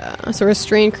here. So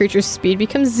restrained creature's speed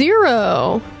becomes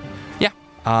 0.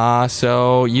 Yeah.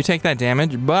 So you take that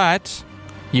damage, but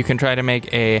you can try to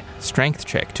make a strength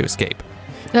check to escape.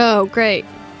 Oh, great.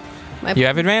 You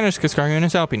have advantage because Carhoon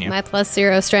is helping you. My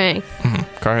 +0 strength.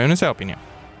 Mm-hmm. Carhoon is helping you.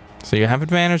 So you have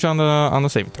advantage on the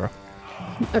saving throw.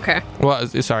 Okay. Well,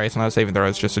 sorry, it's not a saving throw,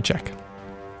 it's just a check.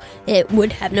 It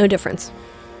would have no difference.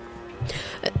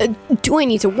 Do I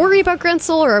need to worry about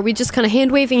Grancel, or are we just kind of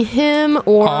hand-waving him,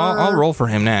 or... I'll roll for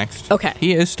him next. Okay.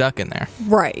 He is stuck in there.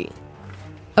 Right.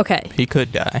 Okay. He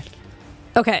could die.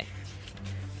 Okay.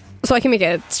 So I can make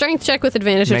a strength check with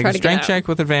advantage to try to get out. Make a strength check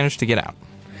with advantage to get out.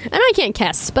 And I can't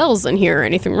cast spells in here or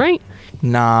anything, right?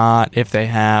 Not if they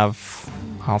have,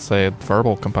 I'll say,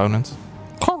 verbal components.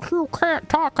 You can't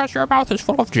talk because your mouth is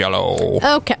full of jello.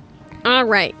 Okay. All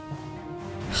right.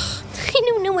 I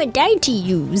don't know what die to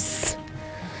use.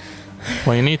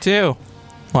 Well, you need 2.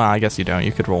 Well, I guess you don't.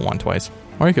 You could roll 1 twice.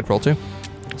 Or you could roll 2.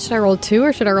 Should I roll 2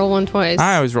 or should I roll 1 twice?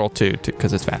 I always roll 2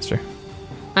 because it's faster.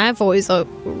 I've always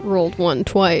rolled 1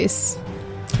 twice.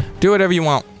 Do whatever you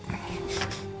want.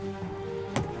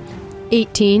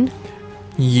 18.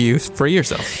 You free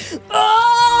yourself. Oh!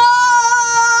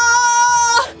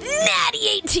 Natty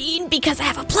 18 because I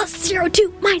have a +0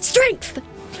 to my strength.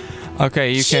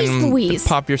 Okay, you Jeez can Louise.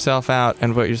 pop yourself out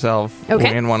and put yourself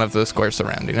in one of the squares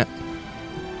surrounding it.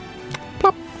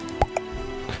 Plop.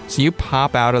 So you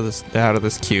pop out of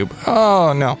this cube.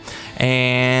 Oh no!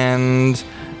 And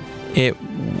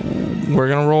we're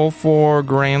gonna roll for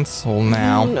Grancel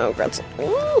now. Oh, no, Grancel.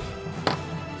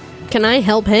 Can I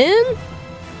help him?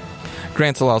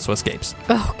 Grancel also escapes.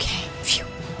 Okay. Phew.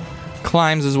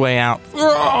 Climbs his way out,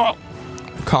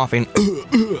 coughing.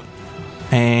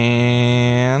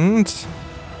 And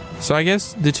so I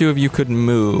guess the 2 of you could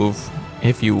move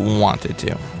if you wanted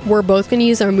to. We're both going to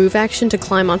use our move action to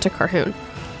climb onto Carhoon.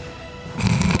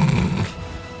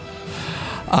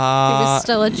 He was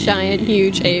still a giant,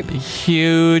 huge ape.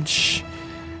 Huge.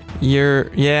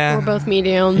 We're both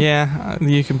medium. Yeah,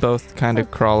 you can both kind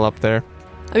of crawl up there.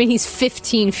 I mean, he's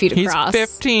 15 feet across. He's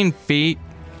 15 feet.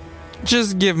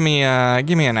 Just give me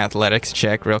an athletics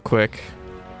check real quick.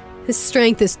 His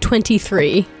strength is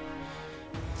 23.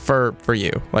 For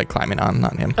you, like climbing on,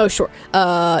 not him. Oh, sure.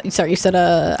 Sorry, you said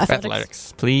athletics?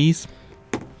 Athletics, please.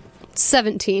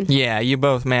 17. Yeah, you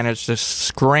both managed to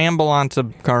scramble onto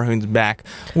Carhoon's back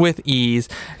with ease,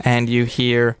 and you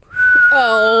hear...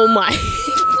 Oh, my...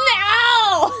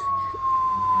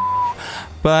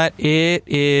 No! But it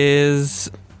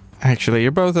is... Actually,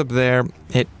 you're both up there.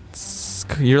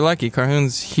 You're lucky.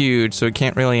 Carhoon's huge, so it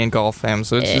can't really engulf him,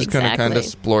 so it's just going to kind of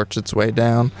splorch its way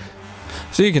down.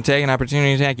 So you can take an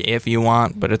opportunity attack if you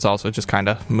want, but it's also just kind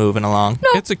of moving along. No,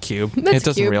 it's a cube. It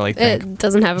doesn't really think. It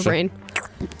doesn't have a brain.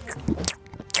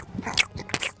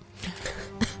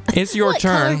 It's your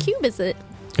turn. What color cube is it?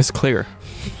 It's clear.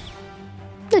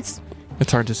 It's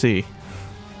hard to see.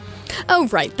 Oh,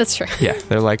 right. That's true. Yeah,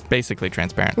 they're like basically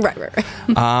transparent. Right.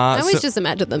 I always just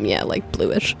imagine them, like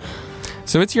bluish.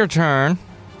 So it's your turn.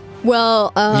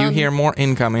 Well, you hear more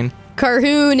incoming.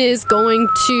 Carhoon is going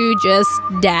to just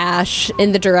dash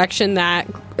in the direction that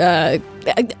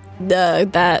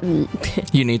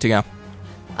you need to go.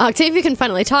 Octavia can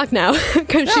finally talk now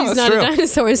because she's not a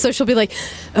dinosaur, so she'll be like,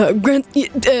 "Hey,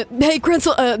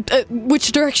 Grancel,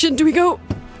 which direction do we go?"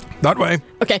 That way.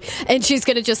 Okay, and she's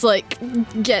gonna just like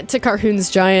get to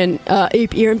Carhoon's giant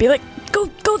ape ear and be like,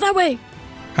 "Go that way."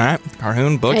 All right,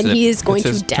 Carhoon books it. And he is going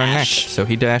to dash. Turn next. So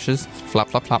he dashes, flop,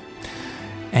 flop, flop.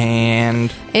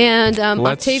 And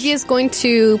Octavia is going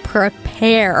to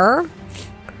prepare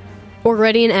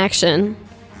already in action.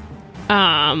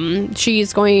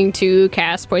 She's going to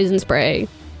cast Poison Spray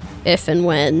if and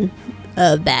when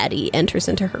a baddie enters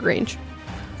into her range.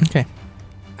 Okay.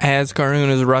 As Carhoon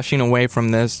is rushing away from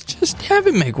this, just have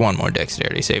him make one more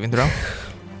dexterity saving throw.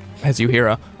 As you hear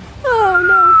a... Oh,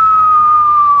 no.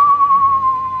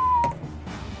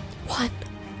 1.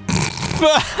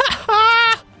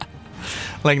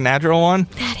 Like natural 1?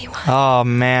 Natty 1. Oh,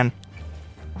 man.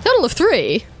 Total of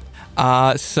 3.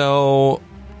 So...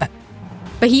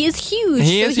 But he is huge,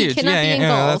 he cannot be engulfed.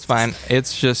 Yeah, that's fine.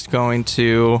 It's just going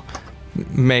to...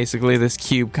 Basically, this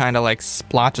cube kind of like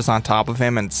splotches on top of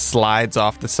him and slides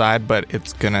off the side, but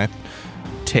it's going to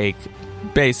take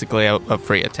basically a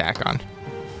free attack on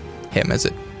him as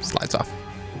it slides off.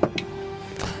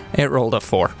 It rolled a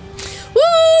 4.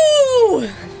 Woo!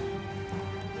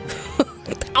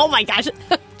 Oh my gosh.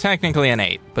 Technically an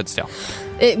 8, but still.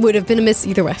 It would have been a miss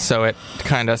either way. So it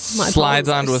kind of slides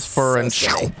onto his fur and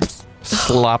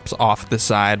slops off the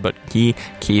side, but he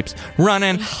keeps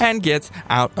running and gets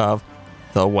out of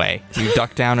the way. You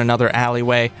duck down another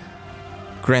alleyway.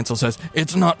 Grancel says,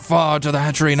 "It's not far to the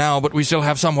hatchery now, but we still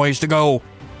have some ways to go.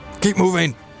 Keep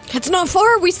moving." It's not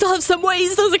far. We still have some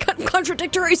ways. Those are kind of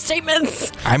contradictory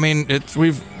statements. I mean,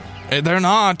 they're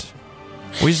not.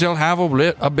 We still have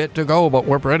a bit to go, but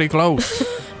we're pretty close.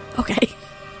 Okay.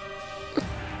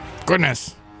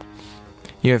 Goodness.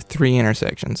 You have 3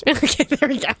 intersections. Okay, there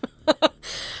we go.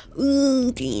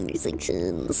 Ooh, 3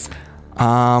 intersections.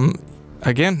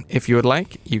 Again, if you would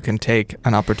like, you can take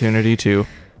an opportunity to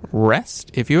rest,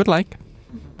 if you would like.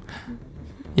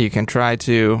 You can try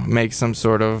to make some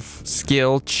sort of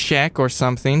skill check or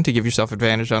something to give yourself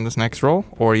advantage on this next roll,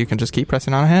 or you can just keep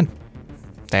pressing on ahead.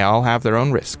 They all have their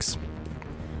own risks.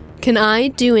 Can I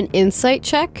do an insight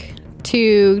check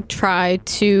to try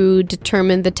to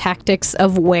determine the tactics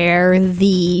of where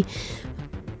the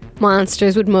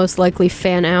monsters would most likely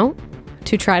fan out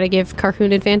to try to give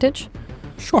Carhoon advantage?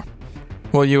 Sure.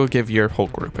 Well, you will give your whole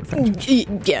group advantage.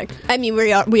 Yeah. I mean,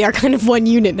 we are kind of one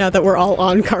unit now that we're all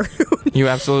on Carhoon. You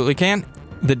absolutely can.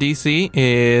 The DC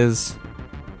is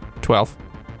 12.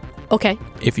 Okay.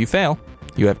 If you fail,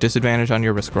 you have disadvantage on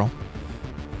your risk roll.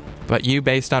 But you,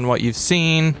 based on what you've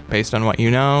seen, based on what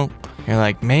you know, you're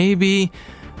like, maybe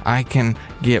I can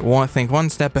think one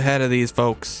step ahead of these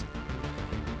folks.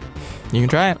 You can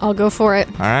try it. I'll go for it.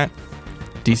 All right.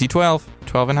 DC 12.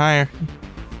 12 and higher.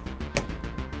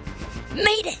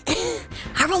 Made it.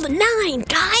 I rolled a 9,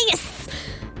 guys.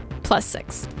 Plus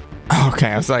 6. Okay,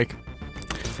 I was like,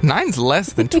 9's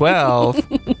less than 12.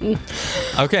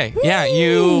 Okay, yeah,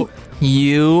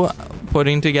 you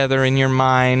putting together in your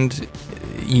mind,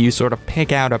 you sort of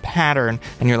pick out a pattern,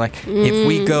 and you're like, if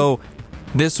we go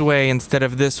this way instead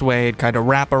of this way, kind of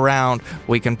wrap around,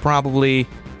 we can probably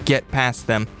get past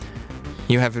them.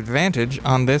 You have advantage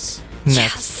on this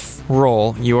next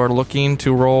roll. You are looking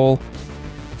to roll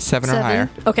 7 or higher.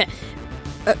 Okay.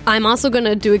 I'm also going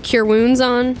to do a Cure Wounds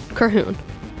on Carhoon.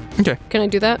 Okay. Can I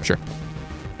do that? Sure.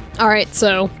 All right,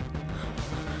 so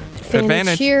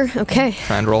Advantage here. Okay.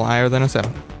 Try and roll higher than a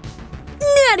 7.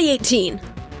 Natty 18.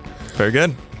 Very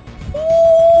good.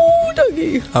 Ooh,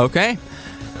 doggy. Okay.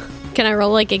 Can I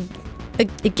roll like a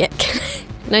get?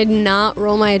 Can I not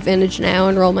roll my advantage now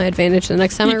and roll my advantage the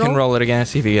next time I You roll? can roll it again,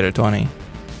 see if you get a 20.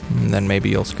 And then maybe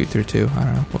you'll scoot through 2. I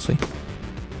don't know. We'll see.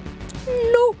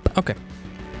 Nope. Okay.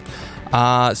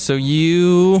 So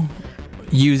you,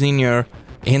 using your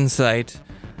insight,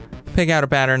 pick out a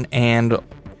pattern and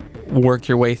work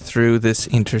your way through this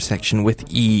intersection with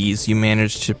ease. You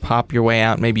manage to pop your way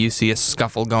out. Maybe you see a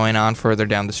scuffle going on further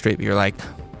down the street, but you're like,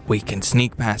 we can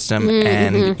sneak past them,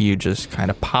 and you just kind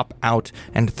of pop out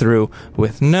and through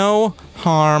with no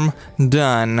harm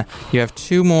done. You have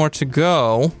 2 more to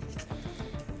go.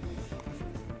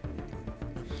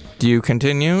 Do you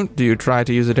continue? Do you try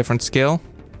to use a different skill?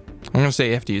 I'm going to say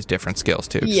you have to use different skills,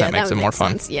 too, because that makes it more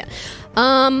fun. Sense. Yeah.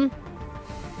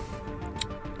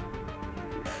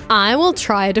 I will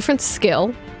try a different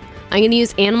skill. I'm going to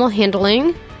use animal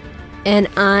handling, and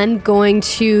I'm going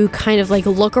to kind of like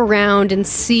look around and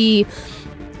see,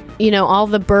 all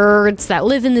the birds that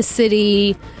live in the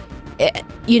city.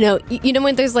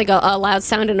 When there's like a loud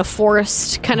sound in a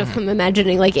forest, kind of I'm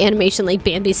imagining like animation, like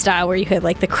Bambi style, where you hear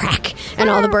like the crack and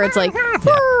all the birds like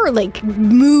like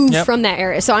move from that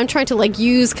area. So I'm trying to like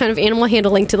use kind of animal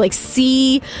handling to like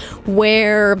see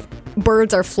where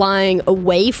birds are flying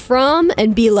away from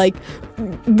and be like,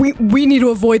 we need to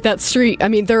avoid that street. I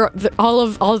mean, all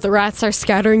of the rats are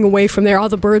scattering away from there. All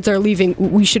the birds are leaving.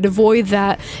 We should avoid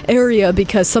that area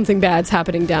because something bad's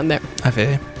happening down there. I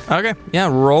feel you. Okay, yeah,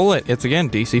 roll it. It's again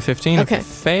DC 15. Okay. If you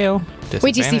fail,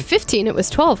 Wait, DC 15? It was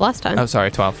 12 last time. Oh,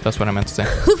 sorry, 12. That's what I meant to say.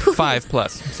 5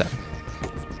 plus 7.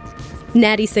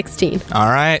 Natty 16. All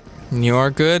right,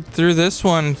 you're good through this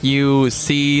one. You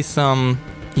see some,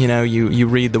 you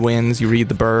read the winds, you read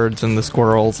the birds and the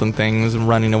squirrels and things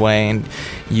running away, and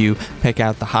you pick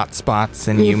out the hot spots,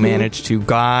 and you manage to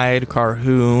guide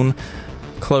Carhoon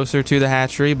closer to the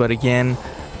hatchery, but again,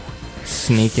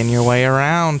 sneaking your way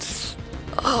around.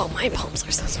 Oh, my palms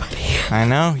are so sweaty. I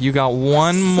know. You got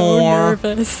one so more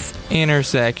nervous.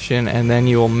 intersection, and then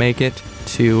you will make it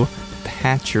to the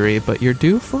hatchery, but you're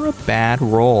due for a bad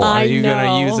roll. Are you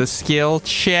going to use a skill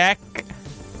check?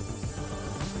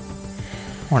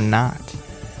 Or not?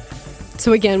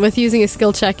 So again, with using a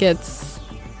skill check, it's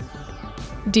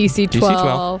DC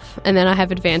 12, and then I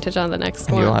have advantage on the next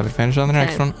one. And you'll have advantage on the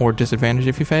next one, or disadvantage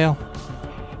if you fail.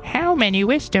 How many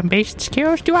wisdom-based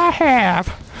skills do I have?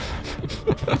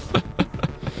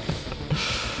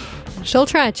 She'll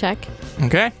try a check.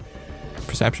 Okay.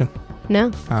 Perception.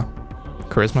 No. Oh.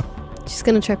 Charisma. She's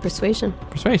going to try persuasion.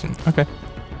 Persuasion. Okay.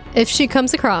 If she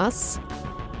comes across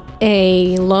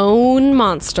a lone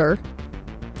monster,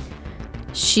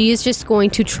 she is just going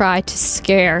to try to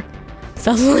scare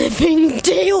the living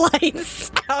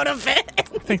daylights out of it. I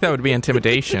think that would be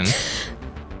intimidation.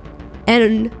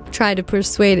 And try to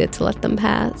persuade it to let them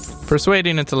pass.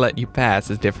 Persuading it to let you pass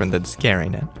is different than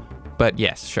scaring it. But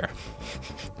yes, sure.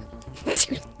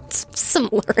 It's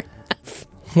similar enough.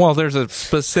 Well, there's a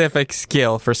specific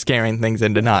skill for scaring things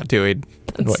into not doing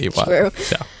what you want. True.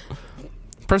 So,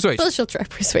 persuasion. Well, she'll try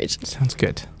persuasion. Sounds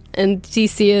good. And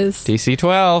DC is DC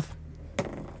 12.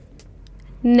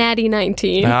 Natty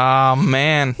 19. Oh,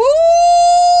 man.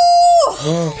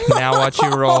 Now watch you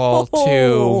roll 2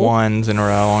 1s in a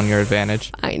row on your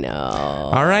advantage. I know.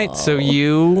 All right, so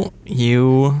you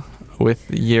with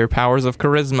your powers of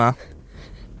charisma,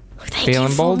 feel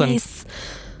emboldened.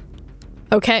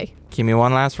 Okay. Give me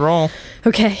one last roll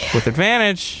Okay. with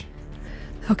advantage.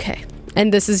 Okay.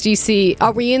 And this is DC.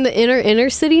 Are we in the inner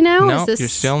city now? No, you're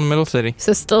still in the middle city.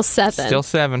 So still 7. Still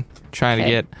 7. Trying to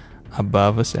get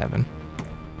above a 7.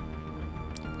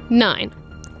 9.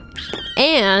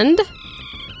 And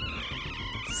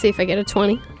see if I get a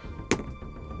 20.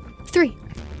 3.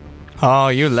 Oh,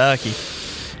 you're lucky.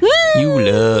 You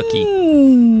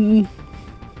lucky.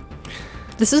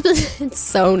 This has been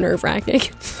so nerve-wracking.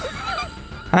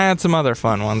 I had some other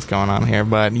fun ones going on here,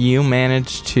 but you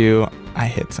managed to... I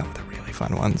hit some of the really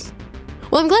fun ones.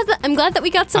 Well, I'm glad that we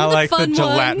got some of the fun the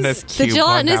gelatinous ones. Cube The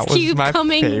gelatinous one. That was cube my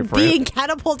coming, favorite. being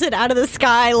catapulted out of the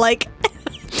sky. Like,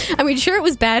 I mean, sure, it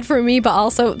was bad for me, but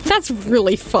also that's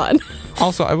really fun.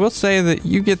 Also, I will say that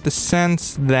you get the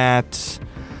sense that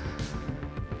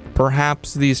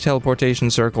perhaps these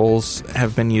teleportation circles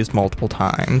have been used multiple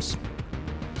times.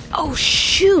 Oh,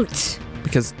 shoot.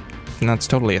 Because that's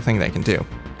totally a thing they can do.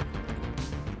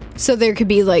 So there could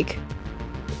be like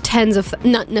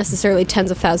not necessarily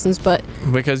tens of thousands, but...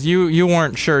 Because you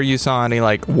weren't sure you saw any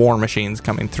like war machines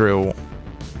coming through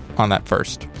on that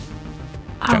first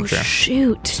juncture. Oh,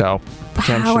 shoot. So,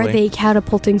 How are they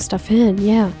catapulting stuff in?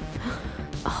 Yeah.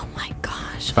 Oh my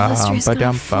gosh. Illustria's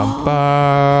gonna fall.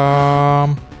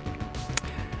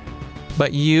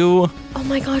 But you Oh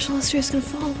my gosh, Illustria's gonna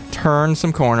fall. turn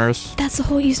some corners. That's the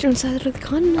whole eastern side of the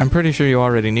continent. I'm pretty sure you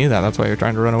already knew that. That's why you're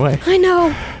trying to run away. I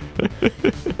know.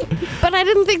 But I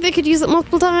didn't think they could use it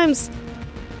multiple times.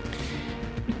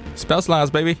 Spell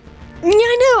slots, baby. Yeah,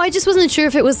 I know. I just wasn't sure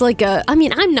if it was like a... I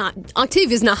mean,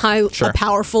 Octavia's not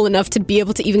powerful enough to be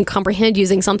able to even comprehend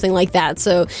using something like that.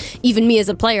 So even me as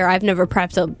a player, I've never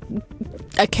prepped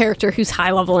a character who's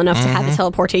high level enough to have a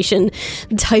teleportation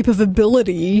type of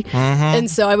ability. And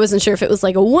so I wasn't sure if it was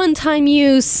like a one-time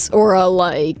use or a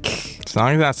like... As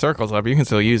long as that circle's up, you can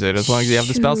still use it. As long as you have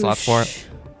the spell slots for it.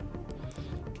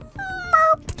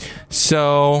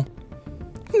 So...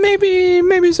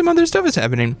 Maybe some other stuff is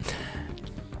happening.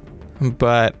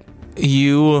 But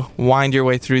you wind your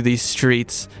way through these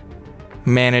streets,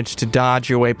 manage to dodge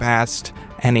your way past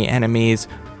any enemies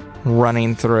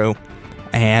running through,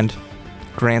 and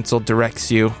Grancel directs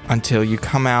you until you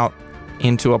come out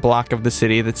into a block of the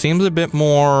city that seems a bit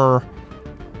more...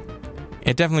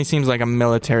 It definitely seems like a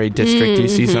military district. You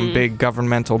see some big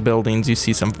governmental buildings. You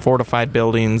see some fortified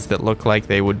buildings that look like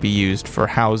they would be used for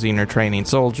housing or training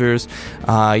soldiers.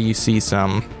 You see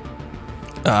some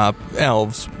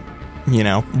elves,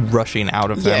 rushing out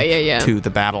of them to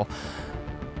the battle.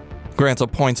 Grancel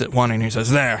points at one and he says,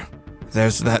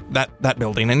 there's that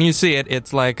building. And you see it.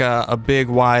 It's like a big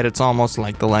wide, it's almost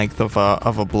like the length of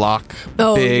a block.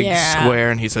 Square.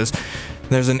 And he says,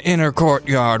 there's an inner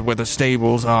courtyard where the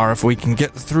stables are. If we can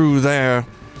get through there,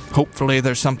 hopefully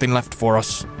there's something left for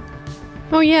us.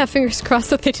 Oh yeah, fingers crossed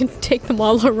that they didn't take them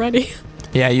all already.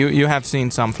 Yeah, you have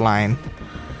seen some flying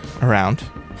around.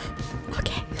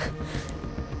 Okay.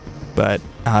 But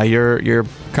you're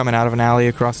coming out of an alley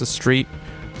across the street.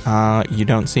 You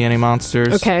don't see any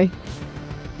monsters. Okay.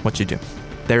 What you do?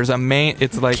 There's a main...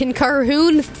 It's like... Can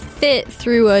Carhoon fit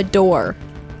through a door?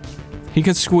 He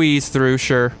can squeeze through,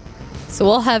 sure. So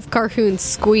we'll have Carhoon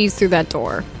squeeze through that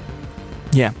door.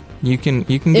 Yeah, you can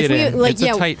get in. It's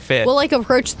a tight fit. We'll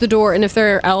approach the door, and if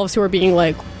there are elves who are being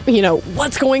like,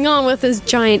 what's going on with this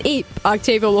giant ape,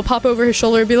 Octavia will pop over his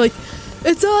shoulder and be like,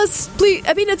 it's us, please.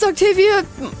 I mean, it's Octavia.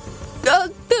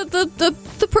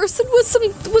 The person with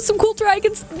some cool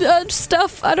dragon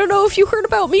stuff. I don't know if you heard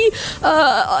about me.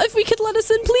 If we could let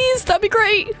us in, please, that'd be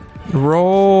great.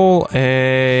 Roll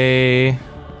a...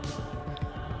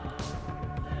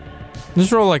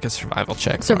 Just roll like a survival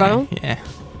check. Survival? Yeah.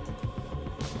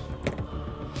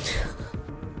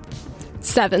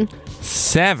 7.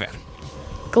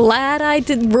 Glad I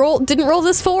didn't roll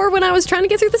this 4 when I was trying to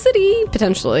get through the city.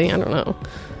 Potentially, I don't know.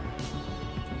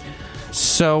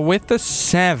 So with the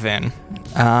 7,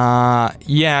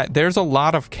 there's a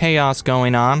lot of chaos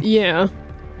going on. Yeah.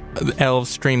 Elves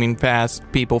streaming past,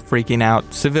 people freaking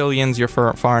out. Civilians, you're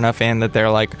far enough in that they're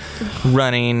like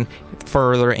running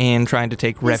further in, trying to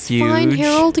take refuge. Is Fine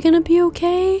Harold gonna be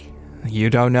okay? You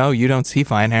don't know. You don't see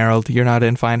Fine Harold. You're not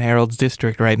in Fine Harold's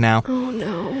district right now. Oh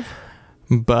no.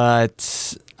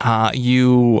 But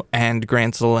you and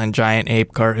Grancel and Giant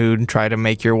Ape Carhoon try to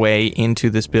make your way into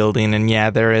this building, and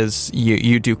there is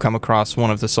you do come across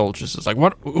one of the soldiers. It's like,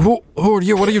 what? Who are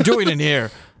you? What are you doing in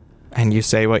here? And you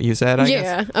say what you said, I guess?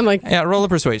 Yeah, I'm like... Yeah, roll a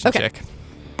persuasion check.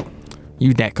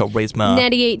 You Netco Rizma.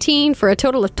 Natty 18 for a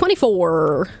total of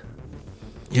 24.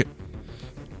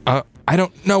 I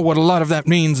don't know what a lot of that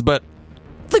means, but...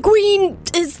 The Queen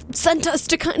has sent us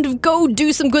to kind of go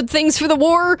do some good things for the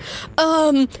war.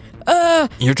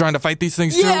 You're trying to fight these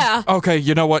things too? Yeah. Okay,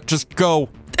 you know what? Just go.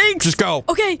 Thanks. Just go.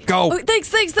 Okay. Go. Oh, thanks.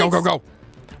 Go.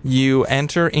 You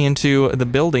enter into the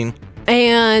building.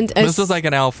 And this is like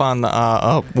an elf on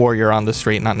a warrior on the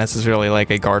street, not necessarily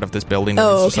like a guard of this building.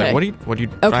 Oh, it's just like, what are you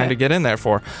trying to get in there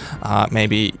for?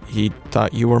 Maybe he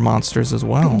thought you were monsters as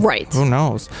well. Right. Who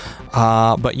knows?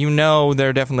 But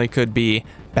there definitely could be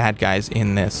bad guys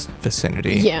in this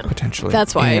vicinity. Yeah. Potentially.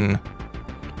 That's why. In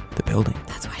the building.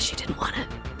 That's why she didn't want to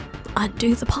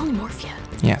undo the polymorph yet.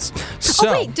 Yes. So,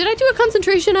 oh, wait. Did I do a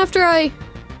concentration after I...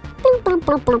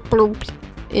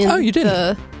 you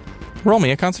didn't. Roll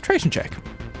me a concentration check.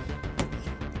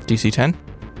 DC 10.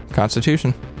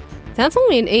 Constitution. That's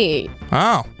only an 8.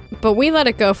 Oh. But we let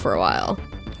it go for a while.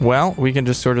 Well, we can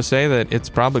just sort of say that it's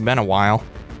probably been a while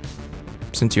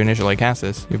since you initially cast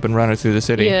this. You've been running through the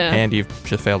city, and you've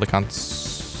just failed a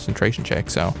concentration check,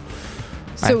 so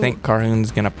I think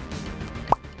Carhoon's gonna...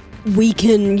 We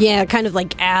can, kind of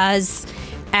like as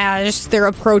they're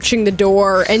approaching the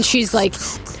door, and she's like...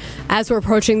 As we're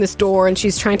approaching this door, and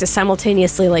she's trying to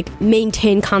simultaneously like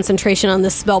maintain concentration on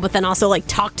this spell, but then also like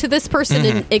talk to this person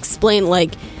and explain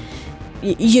like,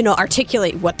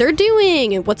 articulate what they're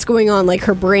doing and what's going on. Like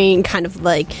her brain kind of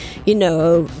like,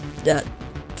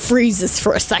 freezes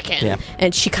for a second,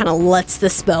 and she kind of lets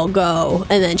the spell go,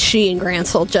 and then she and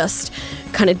Grancel just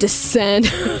kind of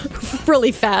descend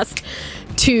really fast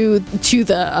to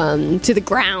the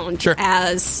ground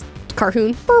as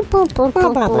Carhoon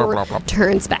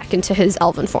turns back into his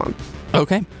elven form.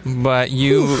 Okay, but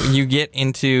you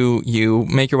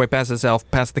make your way past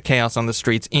the chaos on the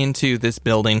streets, into this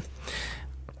building.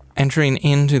 Entering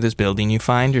into this building, you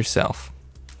find yourself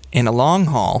in a long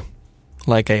hall,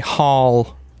 like a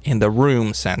hall in the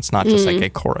room sense, not just like a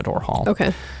corridor hall.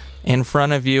 Okay. In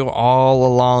front of you, all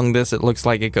along this, it looks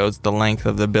like it goes the length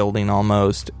of the building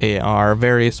almost, are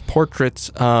various portraits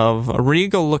of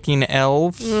regal-looking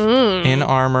elves in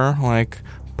armor, like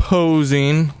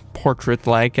posing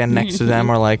portrait-like, and next to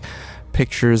them are like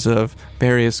pictures of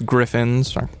various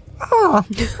griffins.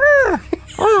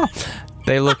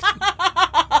 They look...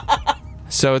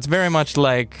 So it's very much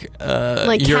like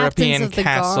European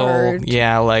castle. Guard.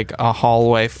 Yeah, like a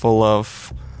hallway full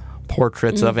of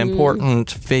portraits of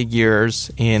important figures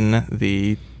in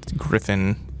the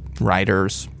Griffin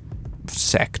Riders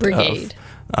sect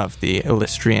of the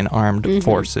Illustrian armed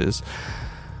forces.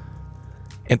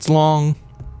 It's long,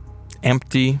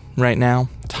 empty right now,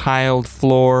 tiled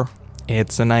floor.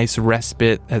 It's a nice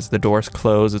respite as the doors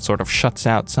close. It sort of shuts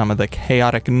out some of the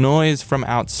chaotic noise from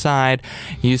outside.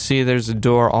 You see there's a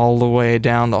door all the way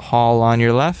down the hall on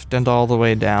your left and all the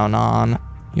way down on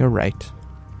your right.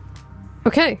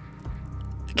 Okay.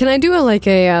 Can I do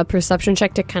a perception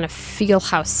check to kind of feel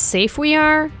how safe we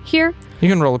are here? You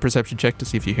can roll a perception check to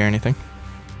see if you hear anything.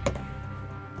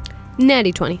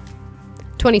 Natty 20.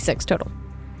 26 total.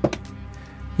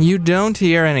 You don't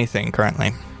hear anything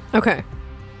currently. Okay.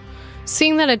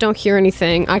 Seeing that I don't hear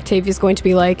anything, Octavia's going to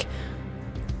be like,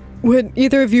 would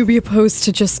either of you be opposed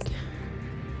to just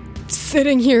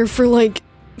sitting here for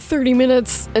 30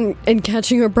 minutes and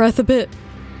catching our breath a bit?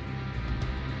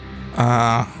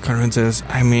 Carhoon says,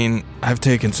 I mean, I've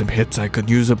taken some hits. I could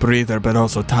use a breather, but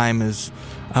also time is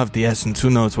of the essence. Who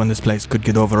knows when this place could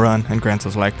get overrun? And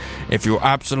Grancel's like, if you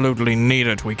absolutely need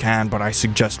it, we can, but I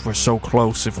suggest we're so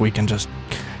close if we can just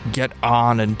get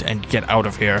on and get out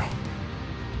of here.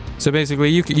 So basically,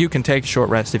 you can take a short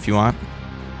rest if you want.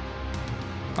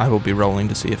 I will be rolling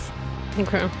to see if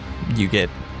you get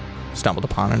stumbled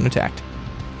upon and attacked.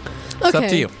 It's up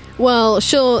to you. Well,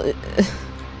 she'll...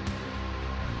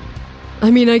 I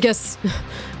mean, I guess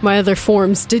my other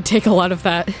forms did take a lot of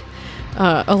that,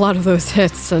 a lot of those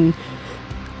hits, and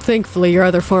thankfully your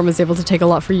other form was able to take a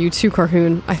lot for you too,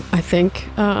 Carhoon, I think.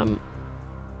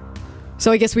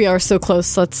 So I guess we are so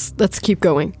close. Let's keep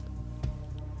going.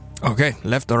 Okay,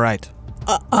 left or right?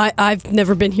 I've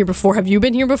never been here before. Have you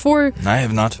been here before? I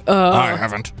have not. I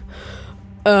haven't.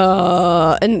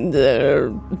 And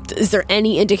is there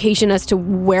any indication as to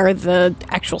where the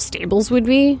actual stables would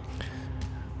be?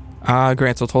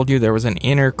 Grancel told you there was an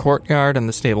inner courtyard and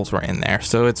the stables were in there.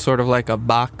 So it's sort of like a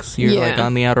box. You're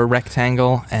on the outer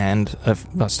rectangle, and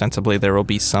ostensibly there will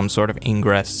be some sort of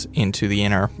ingress into the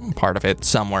inner part of it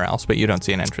somewhere else, but you don't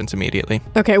see an entrance immediately.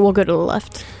 Okay, we'll go to the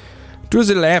left. To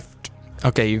the left.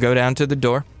 Okay, you go down to the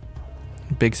door.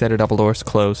 Big set of double doors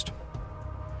closed.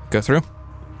 Go through?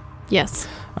 Yes.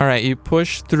 All right, you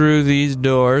push through these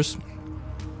doors,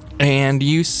 and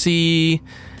you see...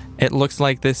 It looks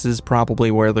like this is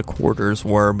probably where the quarters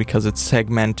were, because it's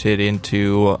segmented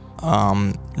into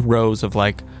rows of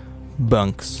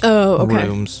bunks,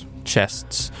 rooms,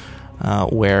 chests,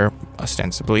 where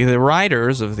ostensibly the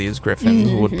riders of these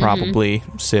griffins would probably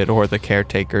sit, or the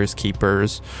caretakers,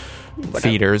 keepers,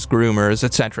 feeders, groomers,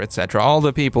 etc., etc. All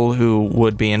the people who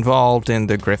would be involved in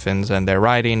the griffins and their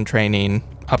riding, training,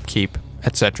 upkeep,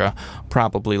 etc.,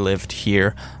 probably lived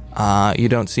here. You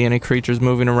don't see any creatures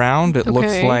moving around. It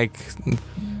looks like,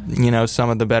 some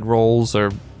of the bedrolls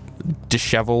are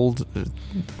disheveled,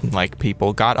 like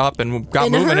people got up and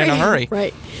got moving in a hurry.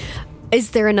 Right.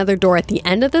 Is there another door at the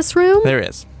end of this room? There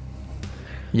is.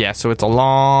 Yeah, so it's a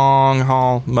long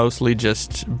hall, mostly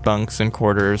just bunks and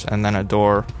quarters, and then a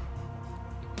door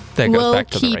that goes back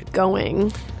to the right. We'll keep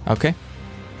going. Okay.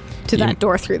 To that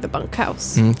door through the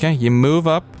bunkhouse. Okay, you move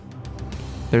up.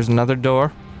 There's another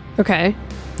door. Okay.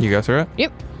 You go through it?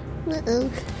 Yep.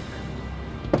 Uh-oh.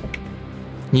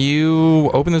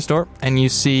 You open this door, and you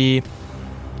see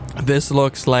this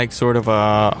looks like sort of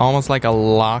almost like a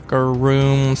locker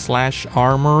room /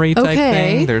 armory type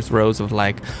thing. There's rows of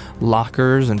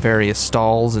lockers and various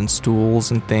stalls and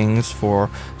stools and things for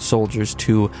soldiers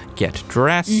to get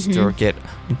dressed or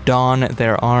don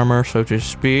their armor, so to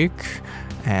speak,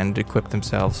 and equip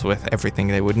themselves with everything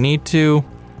they would need to.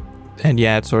 And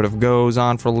yeah, it sort of goes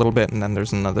on for a little bit, and then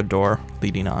there's another door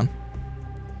leading on.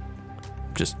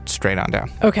 Just straight on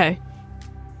down. Okay.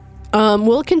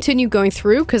 We'll continue going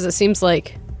through, because it seems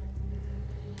like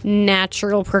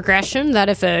natural progression that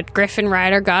if a Griffin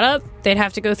rider got up, they'd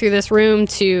have to go through this room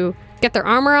to get their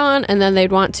armor on, and then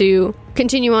they'd want to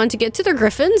continue on to get to their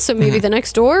Griffin, so maybe the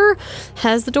next door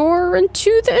has the door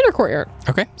into the inner courtyard.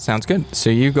 Okay, sounds good. So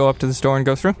you go up to this door and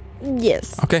go through?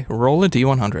 Yes. Okay, roll a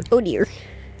D100. Oh dear.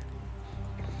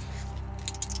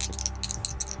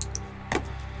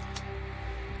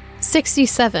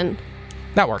 67.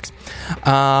 That works.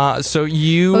 So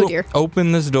you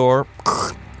open this door,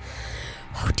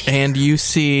 and you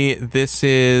see this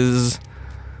is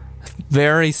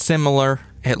very similar.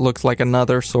 It looks like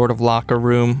another sort of locker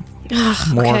room,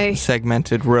 more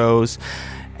segmented rows.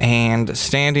 And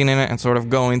standing in it and sort of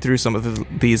going through some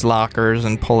of these lockers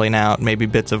and pulling out maybe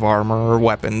bits of armor or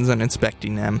weapons and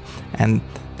inspecting them. And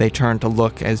they turn to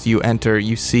look as you enter.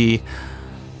 You see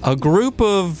a group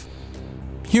of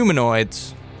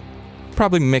humanoids,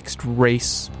 probably mixed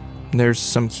race. There's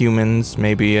some humans,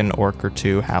 maybe an orc or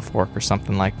two, half orc or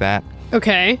something like that.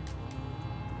 Okay.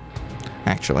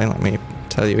 Actually, let me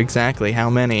tell you exactly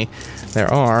how many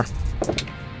there are.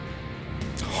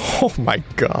 Oh my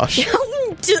gosh.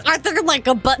 Are there like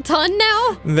a butt ton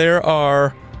now? There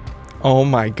are. Oh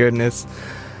my goodness.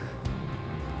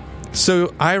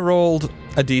 So I rolled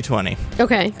a d20.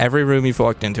 Okay. Every room you've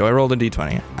walked into, I rolled a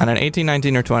d20. On an 18,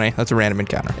 19, or 20, that's a random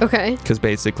encounter. Okay. Because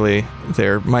basically,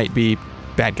 there might be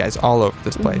bad guys all over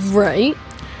this place. Right.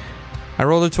 I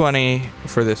rolled a 20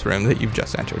 for this room that you've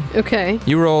just entered. Okay.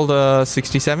 You rolled a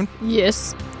 67?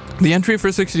 Yes. The entry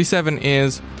for 67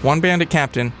 is 1 bandit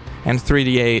captain and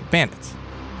 3d8 bandits.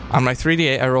 On my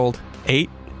 3d8, I rolled 8,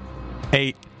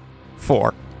 8,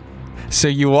 4. So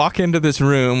you walk into this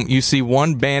room, you see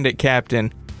 1 bandit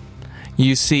captain,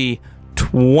 you see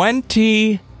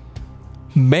 20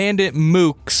 bandit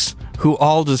mooks who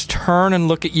all just turn and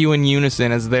look at you in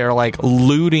unison as they're like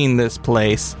looting this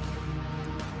place.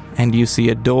 And you see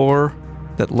a door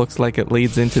that looks like it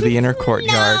leads into the inner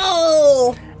courtyard.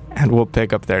 No! And we'll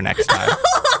pick up there next time.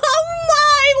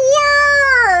 Oh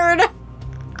my word!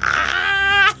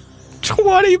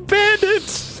 20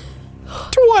 bandits!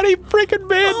 20 freaking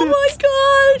bandits! Oh my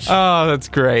gosh! Oh, that's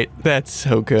great. That's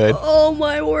so good. Oh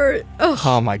my word.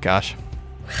 Oh my gosh.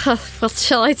 Well,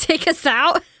 shall I take us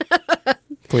out?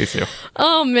 Please do.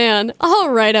 Oh, man. All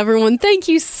right, everyone. Thank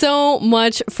you so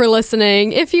much for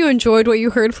listening. If you enjoyed what you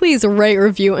heard, please rate,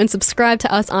 review, and subscribe to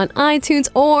us on iTunes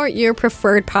or your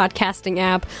preferred podcasting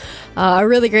app. A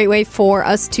really great way for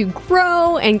us to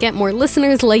grow and get more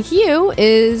listeners like you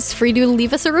is for you to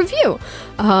leave us a review.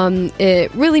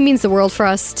 It really means the world for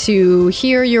us to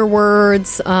hear your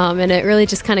words, and it really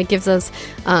just kind of gives us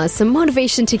some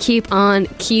motivation to keep on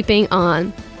keeping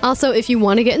on. Also, if you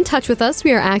want to get in touch with us,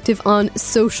 we are active on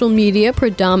social media,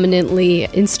 predominantly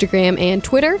Instagram and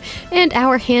Twitter, and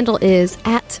our handle is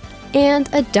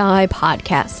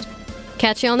 @AndADiePodcast.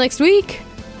 Catch y'all next week.